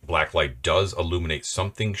Evrisios's black light does illuminate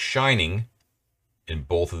something shining in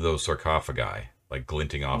both of those sarcophagi, like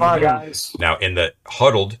glinting off. Come on, guys. Now,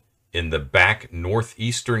 huddled in the back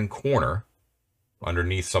northeastern corner,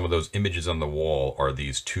 underneath some of those images on the wall, are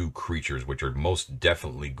these 2 creatures, which are most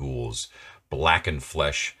definitely ghouls, blackened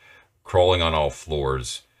flesh, crawling on all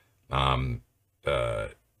floors,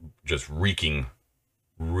 just reeking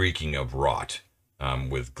of rot,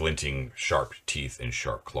 with glinting sharp teeth and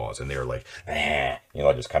sharp claws, and they're like,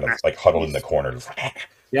 just kind of like huddled in the corner.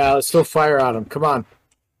 Yeah, let's throw fire on them. Come on.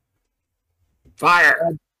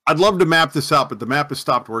 Fire. I'd love to map this out, but the map has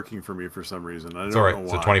stopped working for me for some reason. I don't know why.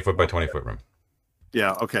 It's a 20-foot by 20-foot room.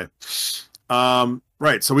 Yeah, okay.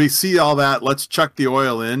 Right, so we see all that. Let's chuck the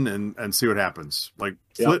oil in and see what happens. Like,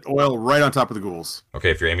 flit oil right on top of the ghouls. Okay,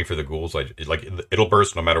 if you're aiming for the ghouls, it'll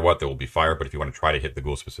burst no matter what. There will be fire, but if you want to try to hit the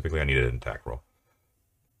ghouls specifically, I need an attack roll.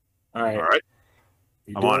 All right.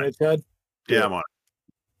 You I'm doing on it, Ted? Yeah, I'm on it.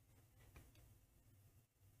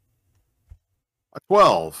 A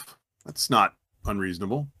 12. That's not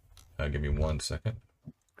unreasonable. Give me 1 second.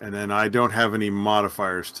 And then I don't have any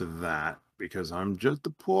modifiers to that because I'm just a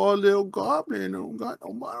poor little goblin who got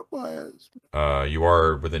no modifiers. You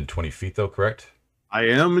are within 20 feet, though, correct? I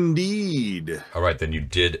am indeed. All right, then you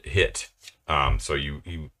did hit. So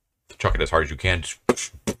you chuck it as hard as you can.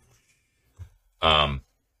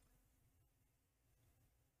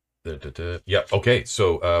 Yeah. Okay.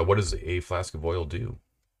 So, what does a flask of oil do?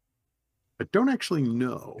 I don't actually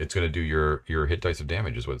know. It's going to do your hit dice of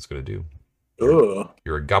damage. Is what it's going to do. Ugh.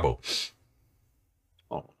 You're a gobbo.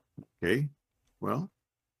 Oh, okay. Well,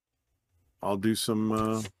 I'll do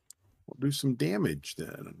some damage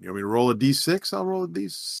then. You want me to roll a d6? I'll roll a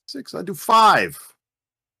d6. I do 5.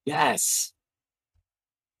 Yes.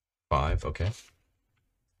 5. Okay.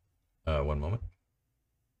 1 moment.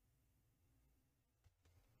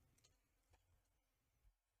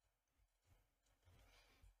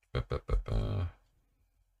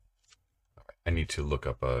 I need to look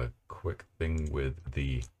up a quick thing with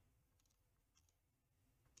the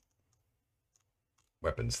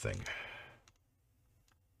weapons thing.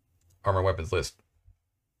 Armor weapons list.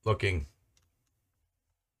 Looking.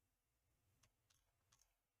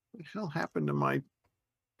 What the hell happened to my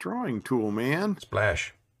drawing tool, man?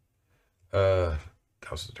 Splash.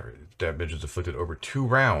 Damage is inflicted over 2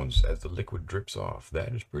 rounds as the liquid drips off.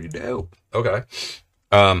 That is pretty dope. Okay.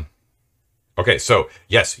 Okay, so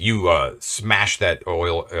yes, you smash that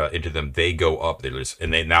oil into them. They go up. They're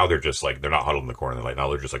just like, they're not huddled in the corner. Now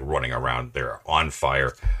they're just like running around. They're on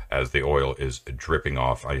fire as the oil is dripping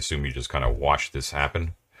off. I assume you just kind of watch this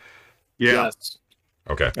happen. Yeah. Yes.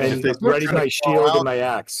 Okay. And If they ready start my trying to crawl shield out- and my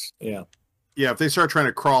axe. Yeah. Yeah, if they start trying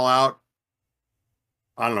to crawl out,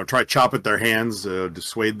 I don't know, try to chop at their hands,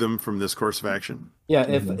 dissuade them from this course of action. Yeah,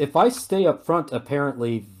 if I stay up front,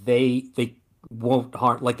 apparently they won't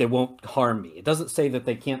harm, like they won't harm me. It doesn't say that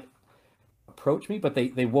they can't approach me, but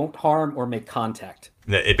they won't harm or make contact.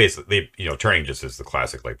 It basically, turning just is the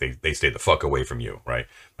classic. Like they stay the fuck away from you, right?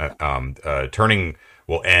 Turning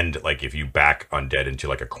will end like if you back undead into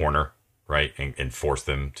like a corner, right, and force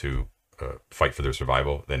them to fight for their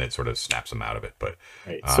survival. Then it sort of snaps them out of it. But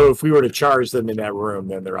right. So if we were to charge them in that room,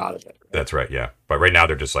 then they're out of it. Right? That's right, yeah. But right now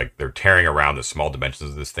they're just like they're tearing around the small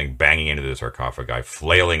dimensions of this thing, banging into the sarcophagi,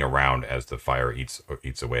 flailing around as the fire eats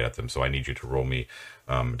away at them. So I need you to roll me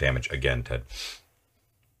damage again, Ted.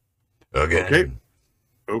 Again.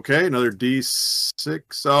 Okay, another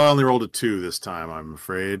D6. Oh, I only rolled a 2 this time, I'm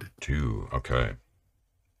afraid. 2, okay.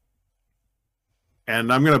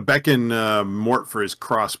 And I'm going to beckon Mort for his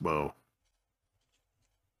crossbow.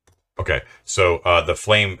 Okay, so the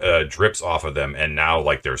flame drips off of them, and now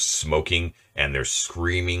like they're smoking and they're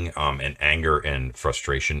screaming in anger and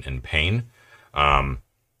frustration and pain. I'm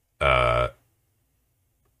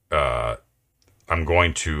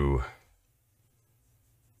going to.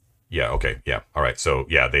 Yeah. Okay. Yeah. All right. So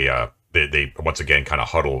yeah, they once again kind of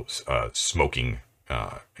huddle, smoking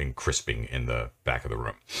and crisping in the back of the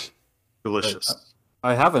room. Delicious.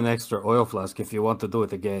 I have an extra oil flask if you want to do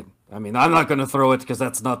it again. I mean, I'm not going to throw it because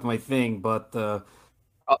that's not my thing, but...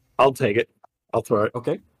 I'll take it. I'll throw it.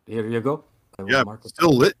 Okay, here you go. Yeah,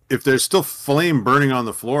 still lit. If there's still flame burning on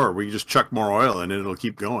the floor, we can just chuck more oil and it'll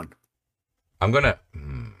keep going. I'm going to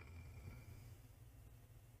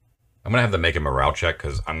have them make a morale check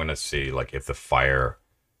because I'm going to see like if the fire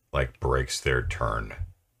like breaks their turn.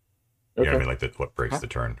 You know what I mean? Like what breaks the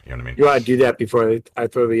turn. You know what I mean? You want to do that before I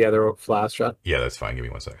throw the other flask shot? Yeah, that's fine. Give me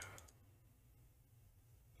 1 second.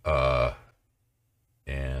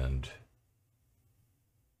 And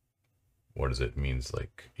what does it means?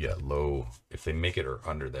 Like, yeah, low. If they make it or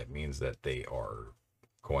under, that means that they are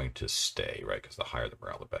going to stay, right? Because the higher the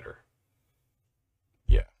morale, the better.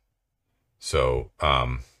 Yeah. So,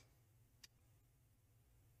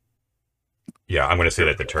 yeah, I'm going to say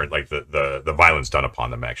that the turn, like the violence done upon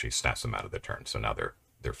them, actually snaps them out of the turn. So now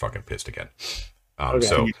they're fucking pissed again. Okay.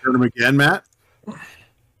 So can you turn them again, Matt?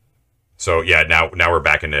 So yeah, now we're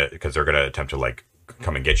back into because they're going to attempt to like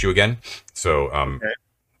come and get you again. So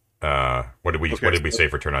what did we say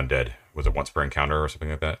for turn undead? Was it once per encounter or something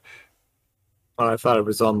like that? I thought it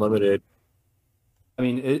was unlimited. I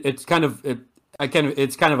mean, it's kind of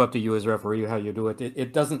up to you as referee how you do it.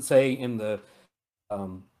 It doesn't say in the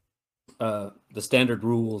standard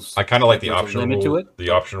rules. I kind of like the optional limit rule. To it.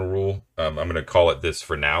 The optional rule. I'm going to call it this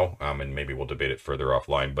for now, and maybe we'll debate it further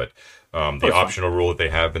offline. But the optional rule that they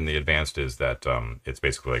have in the advanced is that it's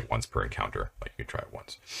basically like once per encounter. Like you can try it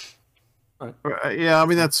once. All right. Yeah, I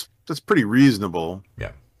mean that's pretty reasonable.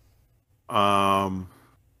 Yeah.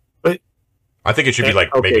 But I think it should be like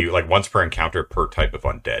maybe like once per encounter per type of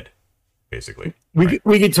undead, basically. We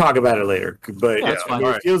could talk about it later. But that's fine.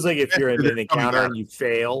 It feels like if you're in an encounter and you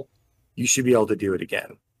fail, you should be able to do it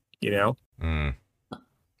again. You know.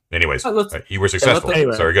 Anyways, you were successful.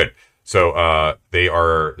 Anyway. Sorry, good. So they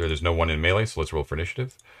are. There's no one in melee. So let's roll for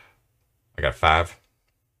initiative. I got 5.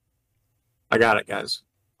 I got it, guys.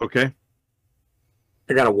 Okay.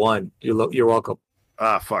 I got a 1. You're welcome.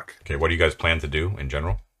 Ah, fuck. Okay, what do you guys plan to do in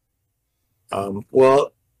general?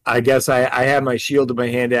 Well, I guess I had my shield and my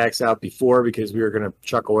hand axe out before because we were going to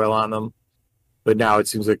chuck oil on them, but now it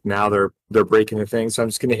seems like now they're breaking the thing. So I'm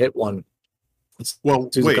just going to hit one. Well,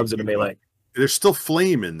 as soon as it comes into melee. There's still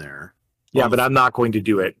flame in there. Yeah, but I'm not going to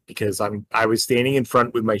do it because I was standing in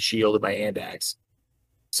front with my shield and my hand axe.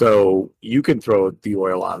 So you can throw the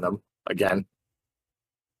oil on them again.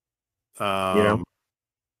 You know.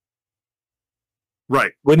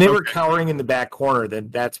 Right. When they were cowering in the back corner, then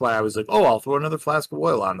that's why I was like, oh, I'll throw another flask of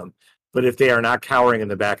oil on them. But if they are not cowering in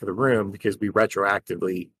the back of the room because we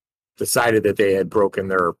retroactively decided that they had broken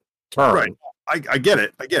their turn. Right. I get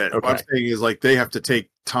it. Okay. What I'm saying is like they have to take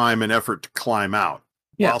time and effort to climb out.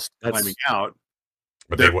 Yeah, whilst climbing out.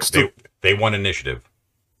 But they won initiative.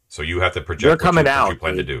 So you have to project what you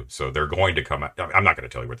plan to do. So they're going to come out. I'm not going to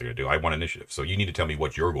tell you what they're going to do. I won initiative. So you need to tell me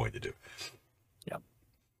what you're going to do. Yeah.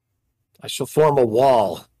 I shall form a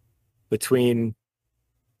wall between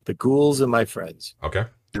the ghouls and my friends. Okay.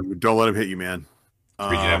 Don't let him hit you, man.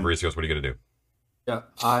 Region Mauricios, what are you going to do? Yeah,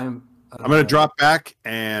 I'm going to drop back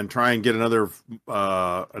and try and get another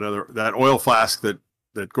that oil flask that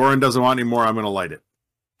Goran doesn't want anymore. I'm going to light it.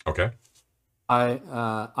 Okay.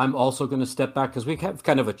 I'm also going to step back because we have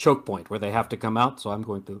kind of a choke point where they have to come out. So I'm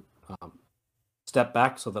going to step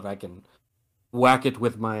back so that I can whack it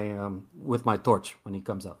with my torch when he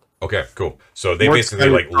comes out. Okay, cool. So they basically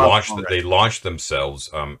like launched themselves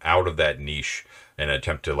out of that niche and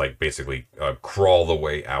attempt to like basically crawl the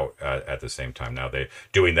way out at the same time. Now,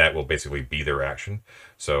 doing that will basically be their action.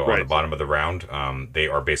 So on the bottom of the round, they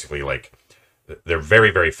are basically like they're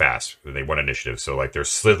very, very fast. They won initiative, so like they're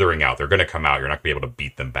slithering out. They're going to come out. You're not going to be able to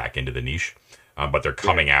beat them back into the niche, but they're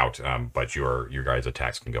coming out. But your guys'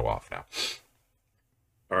 attacks can go off now.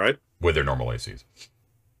 All right, with their normal ACs.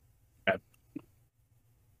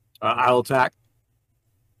 I'll attack.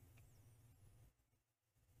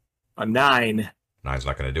 A 9. 9's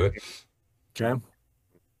not going to do it. Okay.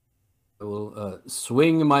 I will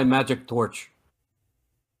swing my magic torch.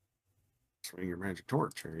 Swing your magic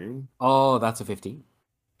torch, eh? Oh, that's a 15.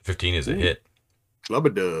 15 is a hit.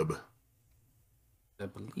 Club-a-dub. I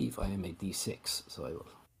believe I am a D6, so I will.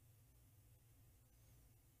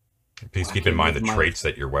 Please keep in mind the traits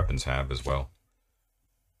that your weapons have as well.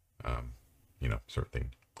 Sort of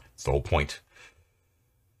thing. It's the whole point.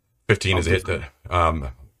 15 is a hit.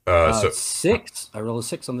 So 6. I roll a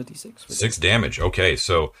 6 on the D6. 6 damage. Okay,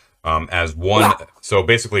 so as one, so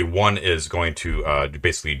basically one is going to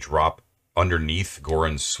basically drop underneath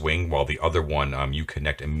Goran's swing, while the other one you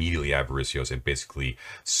connect immediately Avaricios and basically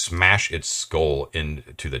smash its skull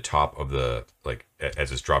into the top of the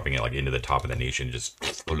as it's dropping it into the top of the nation, just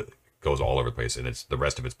goes all over the place, and it's the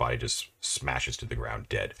rest of its body just smashes to the ground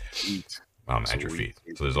dead at your feet.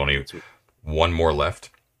 So there's only one more left.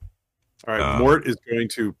 All right, Mort is going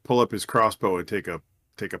to pull up his crossbow and take a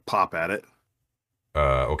pop at it.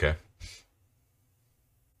 Okay.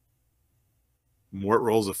 Mort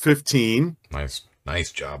rolls a 15.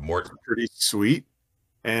 Nice job, Mort. Pretty sweet.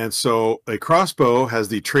 And so a crossbow has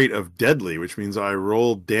the trait of deadly, which means I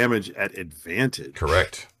roll damage at advantage.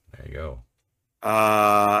 Correct. There you go.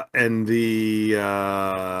 And the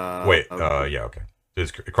yeah, okay.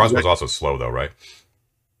 His crossbow's also slow though, right?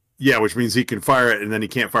 Yeah, which means he can fire it and then he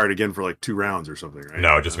can't fire it again for like 2 rounds or something, right?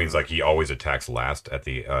 No, it just means he always attacks last at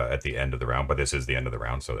the end of the round, but this is the end of the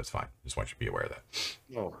round, so that's fine. Just want you to be aware of that.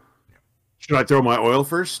 Oh. Should I throw my oil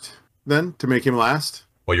first then to make him last?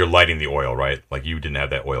 Well, you're lighting the oil, right? Like you didn't have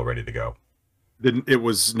that oil ready to go. We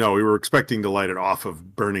were expecting to light it off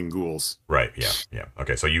of burning ghouls. Right, yeah.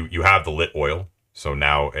 Okay, so you have the lit oil. So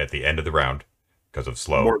now at the end of the round, because of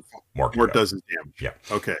slow, Mort does his damage. Yeah.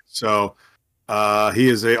 Okay, so he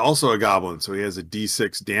is also a goblin, so he has a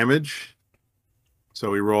D6 damage. So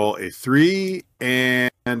we roll a 3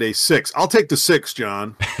 and a 6. I'll take the 6,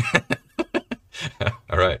 John.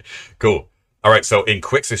 All right, cool. All right, so in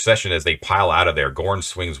quick succession, as they pile out of there, Gorn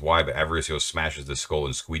swings wide, but Avaricio smashes the skull,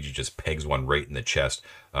 and Squeegee just pegs one right in the chest,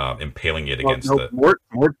 impaling it against the...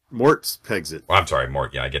 Mort pegs it. Well, I'm sorry,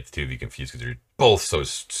 Mort. Yeah, I get the two of you confused because they're both so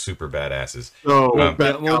super badasses.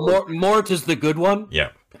 Mort is the good one? Yeah.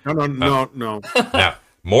 No. Now,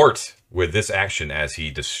 Mort, with this action, as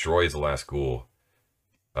he destroys the last ghoul,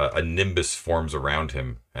 a nimbus forms around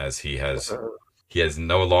him, as he has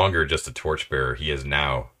no longer just a torchbearer. He is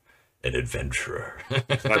now an adventurer.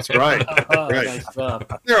 That's right. Nice job.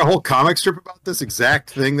 Is there a whole comic strip about this exact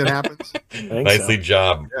thing that happens? Nicely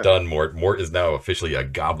done, Mort. Mort is now officially a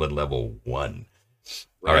goblin level 1.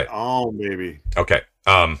 All right. Oh, baby. Okay.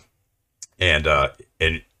 And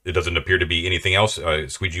it doesn't appear to be anything else.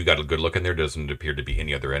 Squeegee, you got a good look in there. Doesn't appear to be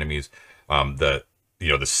any other enemies. The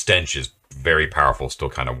stench is very powerful, still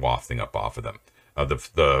kind of wafting up off of them.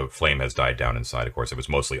 The flame has died down inside. Of course, it was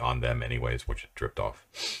mostly on them anyways, which dripped off.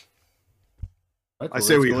 Right, I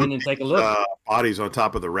say we go in and take a look. Bodies on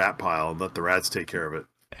top of the rat pile and let the rats take care of it.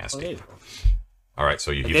 Nasty. Okay. All right,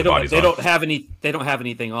 so you heap They the bodies don't. on. They don't have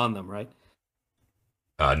anything on them, right?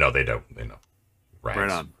 No, they don't. They know. Rats.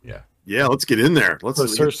 Right on. Yeah. Yeah, let's get in there. Let's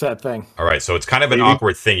search that thing. All right, so it's kind of an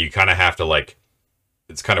awkward thing. You kind of have to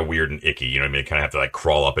it's kind of weird and icky. You know what I mean? You kind of have to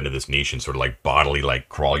crawl up into this niche and sort of bodily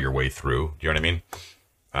crawl your way through. Do you know what I mean?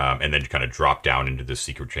 And then you kind of drop down into the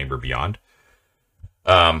secret chamber beyond.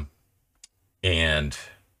 And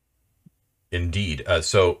indeed,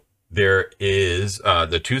 so there is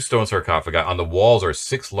the 2 stone sarcophagi. On the walls are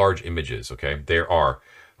 6 large images. Okay, there are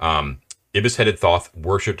ibis-headed Thoth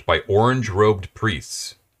worshipped by orange-robed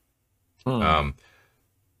priests.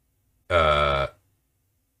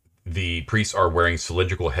 The priests are wearing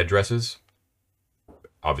cylindrical headdresses.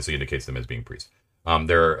 Obviously indicates them as being priests.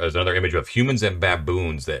 There is another image of humans and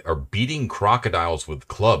baboons that are beating crocodiles with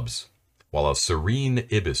clubs, while a serene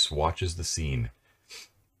ibis watches the scene.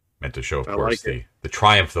 Meant to show, of course, the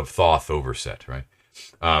triumph of Thoth overset, right?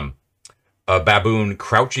 A baboon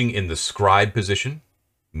crouching in the scribe position.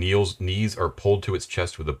 Knees are pulled to its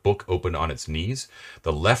chest with a book open on its knees.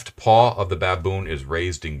 The left paw of the baboon is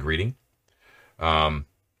raised in greeting.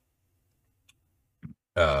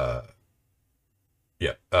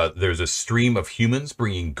 Yeah. There's a stream of humans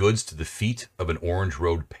bringing goods to the feet of an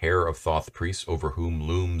orange-robed pair of Thoth priests over whom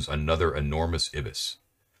looms another enormous ibis.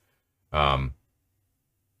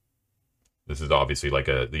 This is obviously like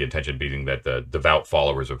the intention being that the devout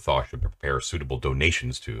followers of Thoth should prepare suitable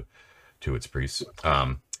donations to its priests.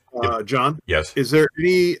 John? Yes? Is there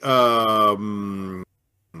any, what's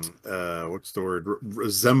the word,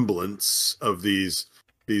 resemblance of these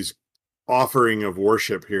offering of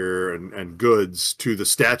worship here and goods to the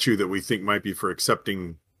statue that we think might be for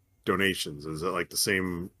accepting donations? Is it like the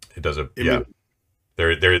same? It does image? yeah.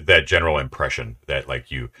 There that general impression that like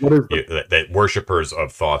that worshippers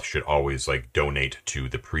of Thoth should always like donate to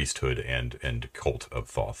the priesthood and cult of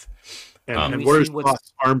Thoth. And where's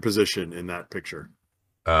Thoth's arm position in that picture?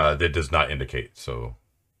 That does not indicate. So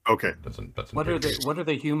okay, doesn't what are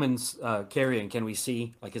the humans carrying? Can we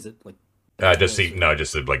see? Like, is it like? Just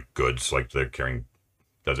like goods, like they're carrying.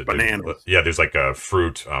 Does it bananas? Yeah, there's like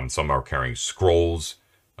fruit. Some are carrying scrolls,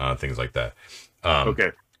 things like that. Okay.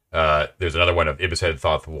 There's another one of Ibis-headed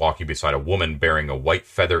Thoth walking beside a woman bearing a white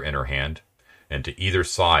feather in her hand, and to either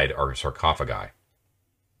side are sarcophagi.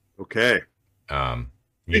 Okay.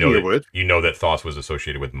 You know that Thoth was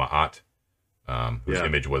associated with Ma'at, whose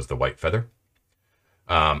image was the white feather.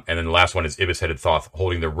 And then the last one is Ibis-headed Thoth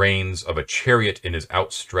holding the reins of a chariot in his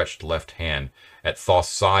outstretched left hand. At Thoth's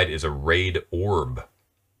side is a rayed orb.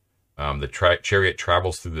 The chariot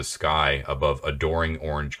travels through the sky above adoring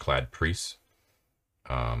orange-clad priests.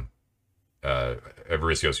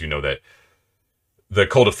 Evarisios, you know that the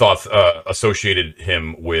cult of Thoth associated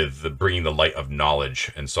him with bringing the light of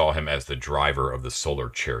knowledge and saw him as the driver of the solar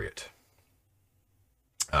chariot.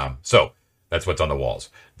 So that's what's on the walls.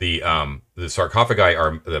 The sarcophagi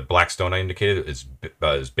are the black stone I indicated is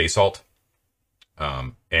basalt,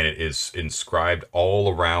 and it is inscribed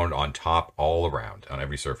all around on top, all around on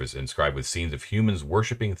every surface, inscribed with scenes of humans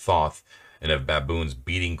worshiping Thoth and of baboons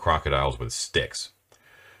beating crocodiles with sticks.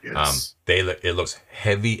 Yes. It looks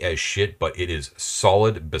heavy as shit, but it is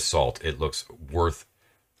solid basalt. It looks worth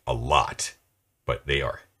a lot, but they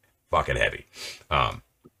are fucking heavy.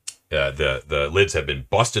 The lids have been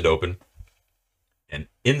busted open, and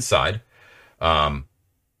inside,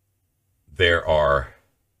 there are.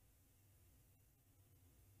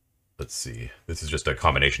 Let's see. This is just a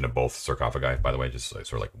combination of both sarcophagi, by the way. Just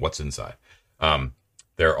sort of like what's inside.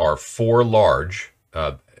 There are 4 large.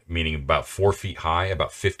 Meaning about 4 feet high,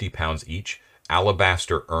 about 50 pounds each,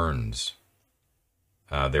 alabaster urns.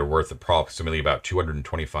 They're worth approximately about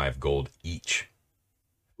 225 gold each.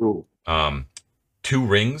 Ooh. 2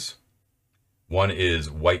 rings. One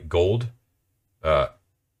is white gold. No,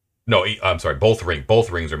 I'm sorry.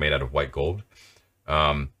 Both rings are made out of white gold.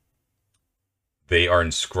 They are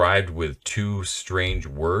inscribed with 2 strange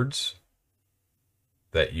words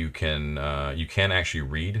that you can actually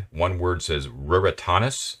read. One word says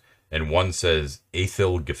Ruritanus, and one says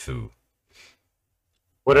Aethil Gifu.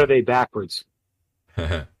 What are they backwards?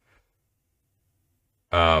 There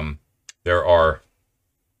are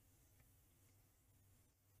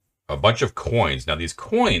a bunch of coins. Now, these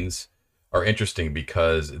coins are interesting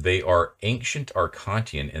because they are ancient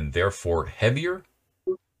Arcantian and therefore heavier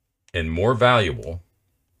and more valuable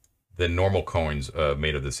than normal coins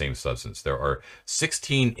made of the same substance. There are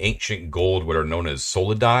 16 ancient gold, what are known as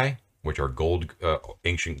solidi, which are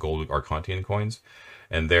ancient gold Arcantian coins.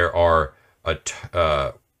 And there are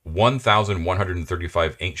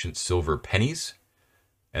 1,135 ancient silver pennies.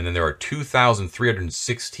 And then there are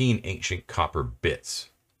 2,316 ancient copper bits.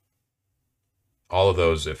 All of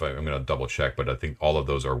those, I'm going to double check, but I think all of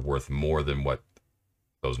those are worth more than what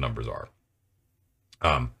those numbers are.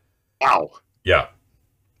 Wow. Yeah.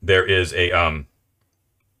 There is a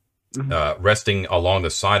resting along the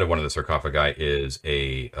side of one of the sarcophagi is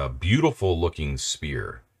a beautiful looking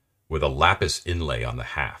spear with a lapis inlay on the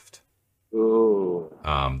haft. Ooh.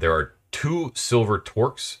 There are 2 silver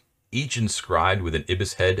torques, each inscribed with an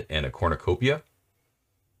ibis head and a cornucopia.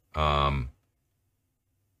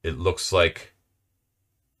 It looks like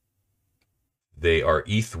they are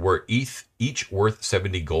each worth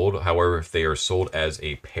 70 gold. However, if they are sold as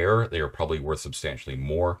a pair, they are probably worth substantially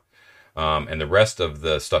more. And the rest of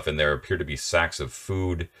the stuff in there appear to be sacks of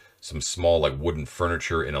food, some small like wooden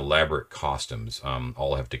furniture, and elaborate costumes.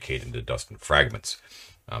 All have decayed into dust and fragments.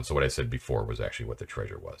 So what I said before was actually what the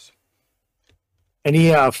treasure was.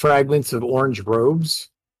 Any fragments of orange robes?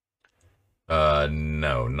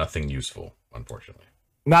 No, nothing useful, unfortunately.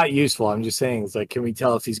 Not useful. I'm just saying, it's like, can we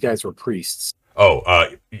tell if these guys were priests? Oh,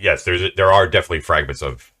 yes, there are definitely fragments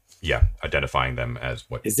of, identifying them as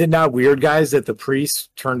what. Is it not weird, guys, that the priests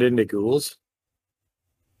turned into ghouls?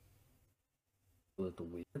 A little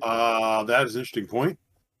weird. That is an interesting point.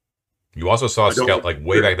 You also saw I don't- like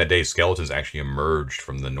way back in the day, skeletons actually emerged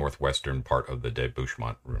from the northwestern part of the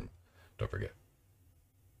debouchement room. Don't forget.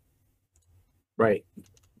 Right.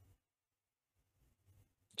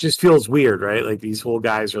 Just feels weird, right? Like these whole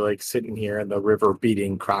guys are like sitting here in the river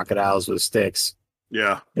beating crocodiles with sticks,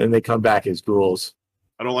 Yeah, and they come back as ghouls.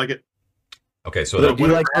 I don't like it. Okay, so But do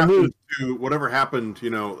you like the mood? Whatever happened,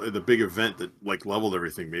 at the big event that like leveled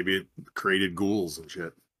everything. Maybe it created ghouls and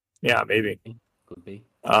shit. Yeah, maybe. Could be.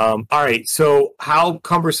 All right. So, how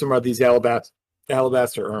cumbersome are these alabaster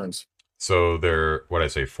urns? so they're what I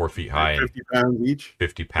say, 4 feet high and 50 pounds each.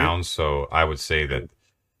 50 pounds. So I would say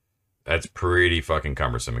that's pretty fucking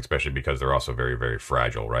cumbersome, especially because they're also very, very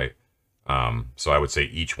fragile, right? So I would say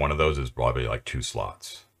each one of those is probably like 2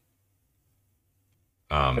 slots.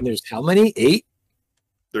 And there's how many? 8?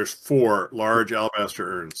 There's 4 large alabaster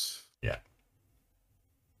urns. Yeah.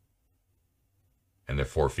 And they're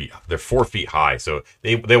 4 feet. They're 4 feet high, so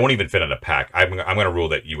they won't even fit in a pack. I'm going to rule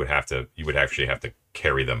that you would actually have to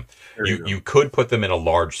carry them. You could put them in a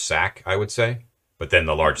large sack, I would say, but then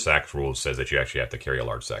the large sack rule says that you actually have to carry a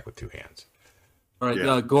large sack with 2 hands. All right,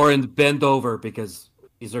 Yeah. Goran, bend over because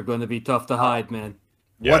these are going to be tough to hide, man.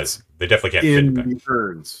 Yeah, What's they definitely can't fit in in the pack. the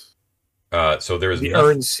urns? So there is The nothing.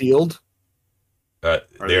 urn sealed? They're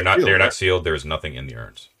they not. sealed, They're right? not sealed. There is nothing in the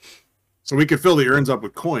urns. So we could fill the urns up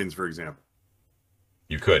with coins, for example.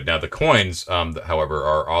 You could. Now the coins, however,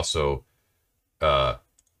 are also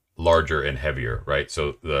larger and heavier, right?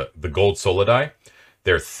 So the gold solidi,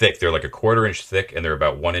 they're thick. They're like a 1/4 inch thick, and they're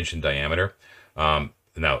about 1 inch in diameter.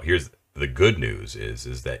 Now here's the good news: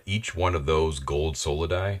 is that each one of those gold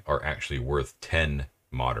solidi are actually worth 10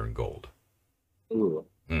 modern gold. Ooh.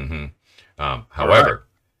 However,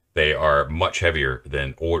 they are much heavier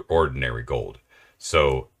than ordinary gold.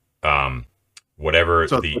 So whatever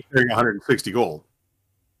So the it's carrying 160 gold.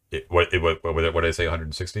 what did I say?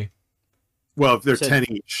 160. Well, if they're Said-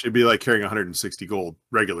 10 each, it'd be like carrying 160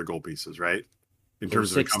 regular gold pieces, right? In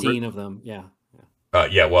There's terms of 16 of them. Yeah.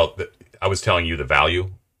 Yeah. Well, I was telling you the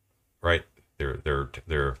value, right?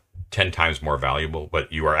 They're 10 times more valuable,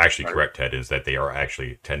 but you are actually Right. correct, Ted, is that they are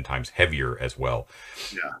actually 10 times heavier as well.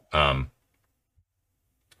 Yeah.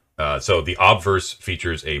 So the obverse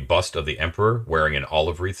features a bust of the emperor wearing an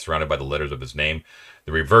olive wreath surrounded by the letters of his name.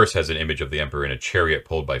 The reverse has an image of the emperor in a chariot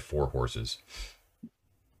pulled by 4 horses.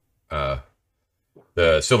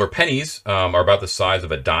 The silver pennies are about the size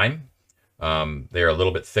of a dime. They are a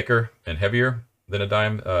little bit thicker and heavier than a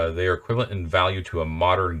dime. They are equivalent in value to a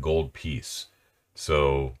modern gold piece.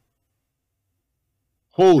 So,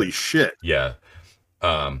 Holy shit. yeah.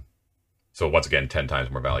 So once again, 10 times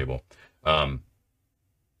more valuable.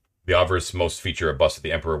 The obverse most feature a bust of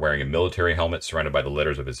the emperor wearing a military helmet surrounded by the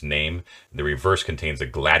letters of his name. The reverse contains a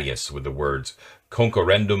gladius with the words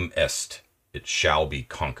 "Conquerendum est," it shall be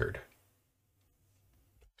conquered.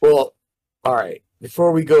 Well, all right.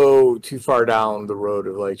 Before we go too far down the road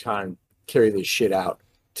of like trying to carry this shit out,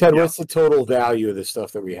 Ted, Yeah. what's the total value of the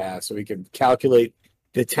stuff that we have so we can calculate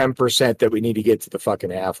the 10% that we need to get to the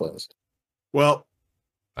fucking halflings? Well,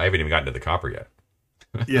 I haven't even gotten to the copper yet.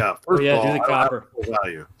 yeah. First yeah, of all, do the I don't copper. have full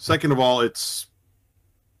value. Second of all, it's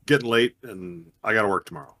getting late and I got to work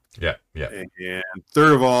tomorrow. Yeah. And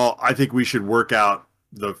third of all, I think we should work out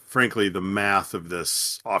the math of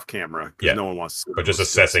this off camera because Yeah. no one wants to. But just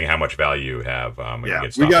assessing how much value you have. When Yeah, you get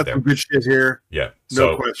we stopped got there. some good shit here. Yeah. No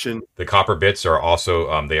So question. the copper bits are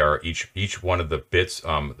also they are each one of the bits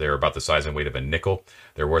they're about the size and weight of a nickel.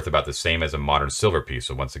 They're worth about the same as a modern silver piece.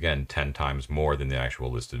 So once again, 10 times more than the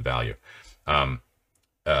actual listed value.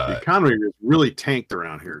 The economy is really tanked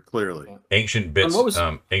around here. Clearly, Ancient bits what was-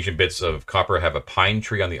 ancient bits of copper have a pine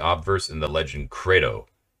tree on the obverse and the legend Credo,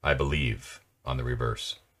 I believe, on the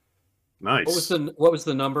reverse. nice. What was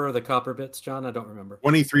the number of the copper bits, John? I don't remember.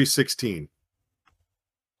 2316.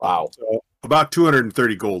 Wow. So about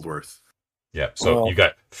 230 gold worth. Yeah. So Well- you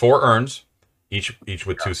got 4 urns, each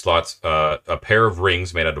with 2 slots, a pair of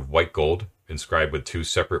rings made out of white gold, inscribed with 2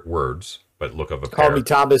 separate words, but look of a Call pair. me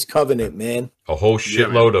Thomas Covenant, man. A whole Yeah,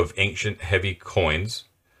 man. shitload of ancient heavy coins.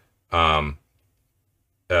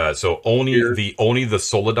 So only Here. the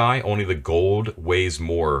solidi, only the gold weighs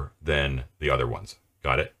more than the other ones.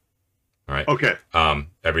 Got it? All right. Okay.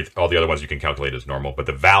 All the other ones you can calculate as normal, but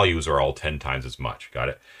the values are all 10 times as much. Got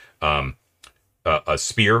it? A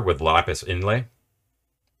spear with lapis inlay,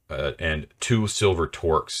 and 2 silver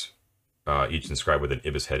torques, each inscribed with an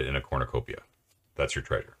ibis head and a cornucopia. That's your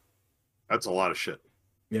treasure. That's a lot of shit.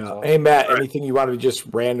 Yeah. Hey, Matt, All right. anything you want to just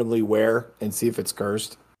randomly wear and see if it's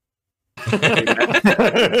cursed? Why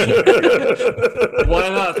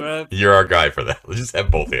not, man? You're our guy for that. Let's just have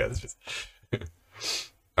both hands.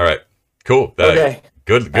 All right. Cool. Okay.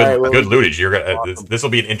 Good All right, well, good lootage. You're gonna this will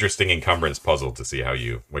be an interesting encumbrance puzzle to see how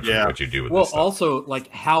what you do with well, this stuff. also like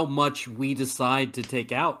how much we decide to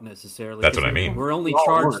take out necessarily. That's what I mean. We're only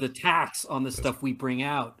charged the tax on the stuff we bring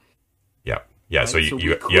out. Yeah. Yeah, right? so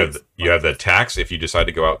you have the tax if you decide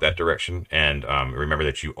to go out that direction, and remember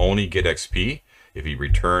that you only get XP if you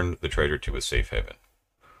return the treasure to a safe haven.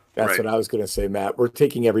 That's what I was going to say, Matt. We're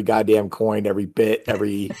taking every goddamn coin, every bit,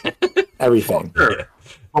 everything. Sure. Yeah.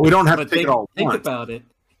 Well, we don't have to take think, it all. Think about it.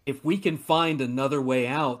 If we can find another way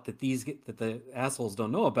out that that the assholes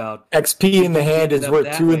don't know about, XP in the hand is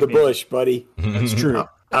worth 2 in the bush, buddy. That's true.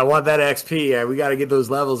 I want that XP. We got to get those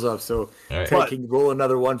levels up so Right. can roll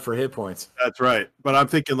another one for hit points. That's right. But I'm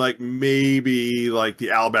thinking like maybe like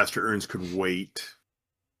the alabaster urns could wait.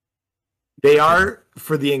 They are,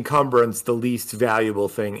 for the encumbrance, the least valuable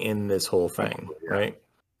thing in this whole thing, right?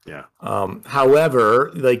 Yeah. However,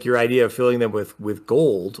 like your idea of filling them with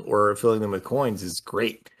gold or filling them with coins is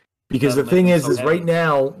great. Because the thing is right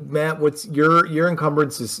now, Matt, what's your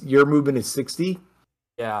encumbrance is your movement is 60?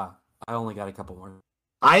 Yeah, I only got a couple more.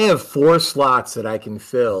 I have 4 slots that I can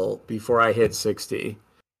fill before I hit 60.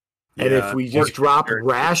 And if we just drop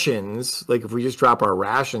rations, like if we just drop our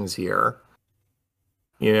rations here,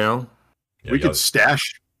 Yeah, we could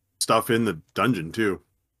stash stuff in the dungeon too.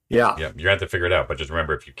 Yeah. Yeah, you're gonna have to figure it out. But just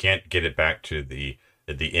remember, if you can't get it back to the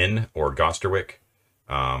inn or Gosterwick,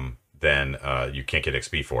 then you can't get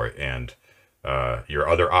XP for it. And your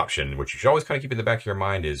other option, which you should always kind of keep in the back of your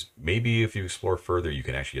mind, is maybe if you explore further, you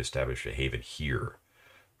can actually establish a haven here,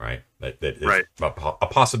 right? That is a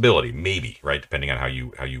possibility, maybe, right? Depending on how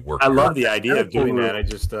you work. I love the idea of doing that. I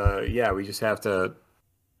just we just have to.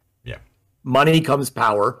 Yeah. Money comes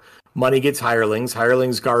power. Money gets hirelings.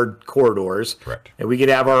 Hirelings guard corridors. Correct. And we could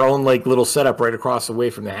have our own like little setup right across the way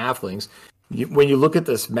from the halflings. When you look at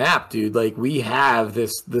this map, dude, like we have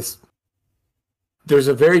this. There's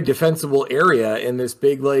a very defensible area in this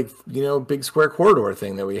big, like big square corridor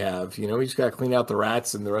thing that we have. We just got to clean out the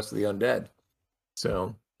rats and the rest of the undead.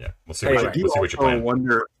 So yeah, we'll see what you plan. I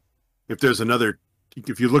wonder if there's another.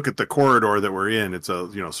 If you look at the corridor that we're in, it's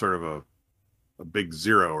a sort of a big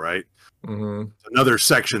zero, right? Mm-hmm. Another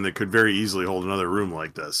section that could very easily hold another room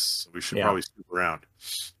like this. We should probably scoop around.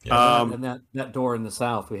 Yeah. And that door in the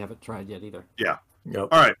south we haven't tried yet either. Yeah. Yep.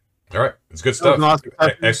 All right. It's good stuff. Awesome.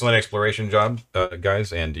 Excellent exploration job,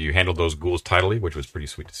 guys, and you handled those ghouls tidily, which was pretty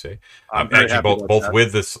sweet to say. I'm very Actually, happy both about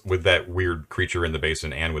with that weird creature in the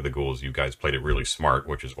basin and with the ghouls, you guys played it really smart,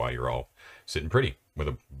 which is why you're all sitting pretty with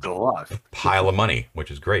a pile of money,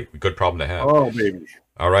 which is great. Good problem to have. Oh, baby.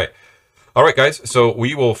 All right, guys. So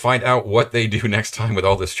we will find out what they do next time with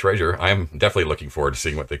all this treasure. I'm definitely looking forward to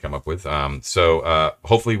seeing what they come up with. So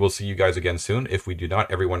hopefully we'll see you guys again soon. If we do not,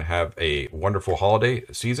 everyone have a wonderful holiday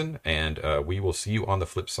season, and we will see you on the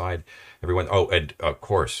flip side, everyone. Oh, and of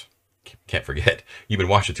course, can't forget, you've been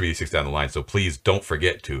watching 3D6 Down the Line, so please don't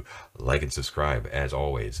forget to like and subscribe, as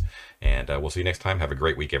always. And we'll see you next time. Have a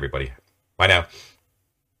great week, everybody. Bye now.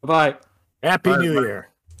 Bye-bye. Happy New Year.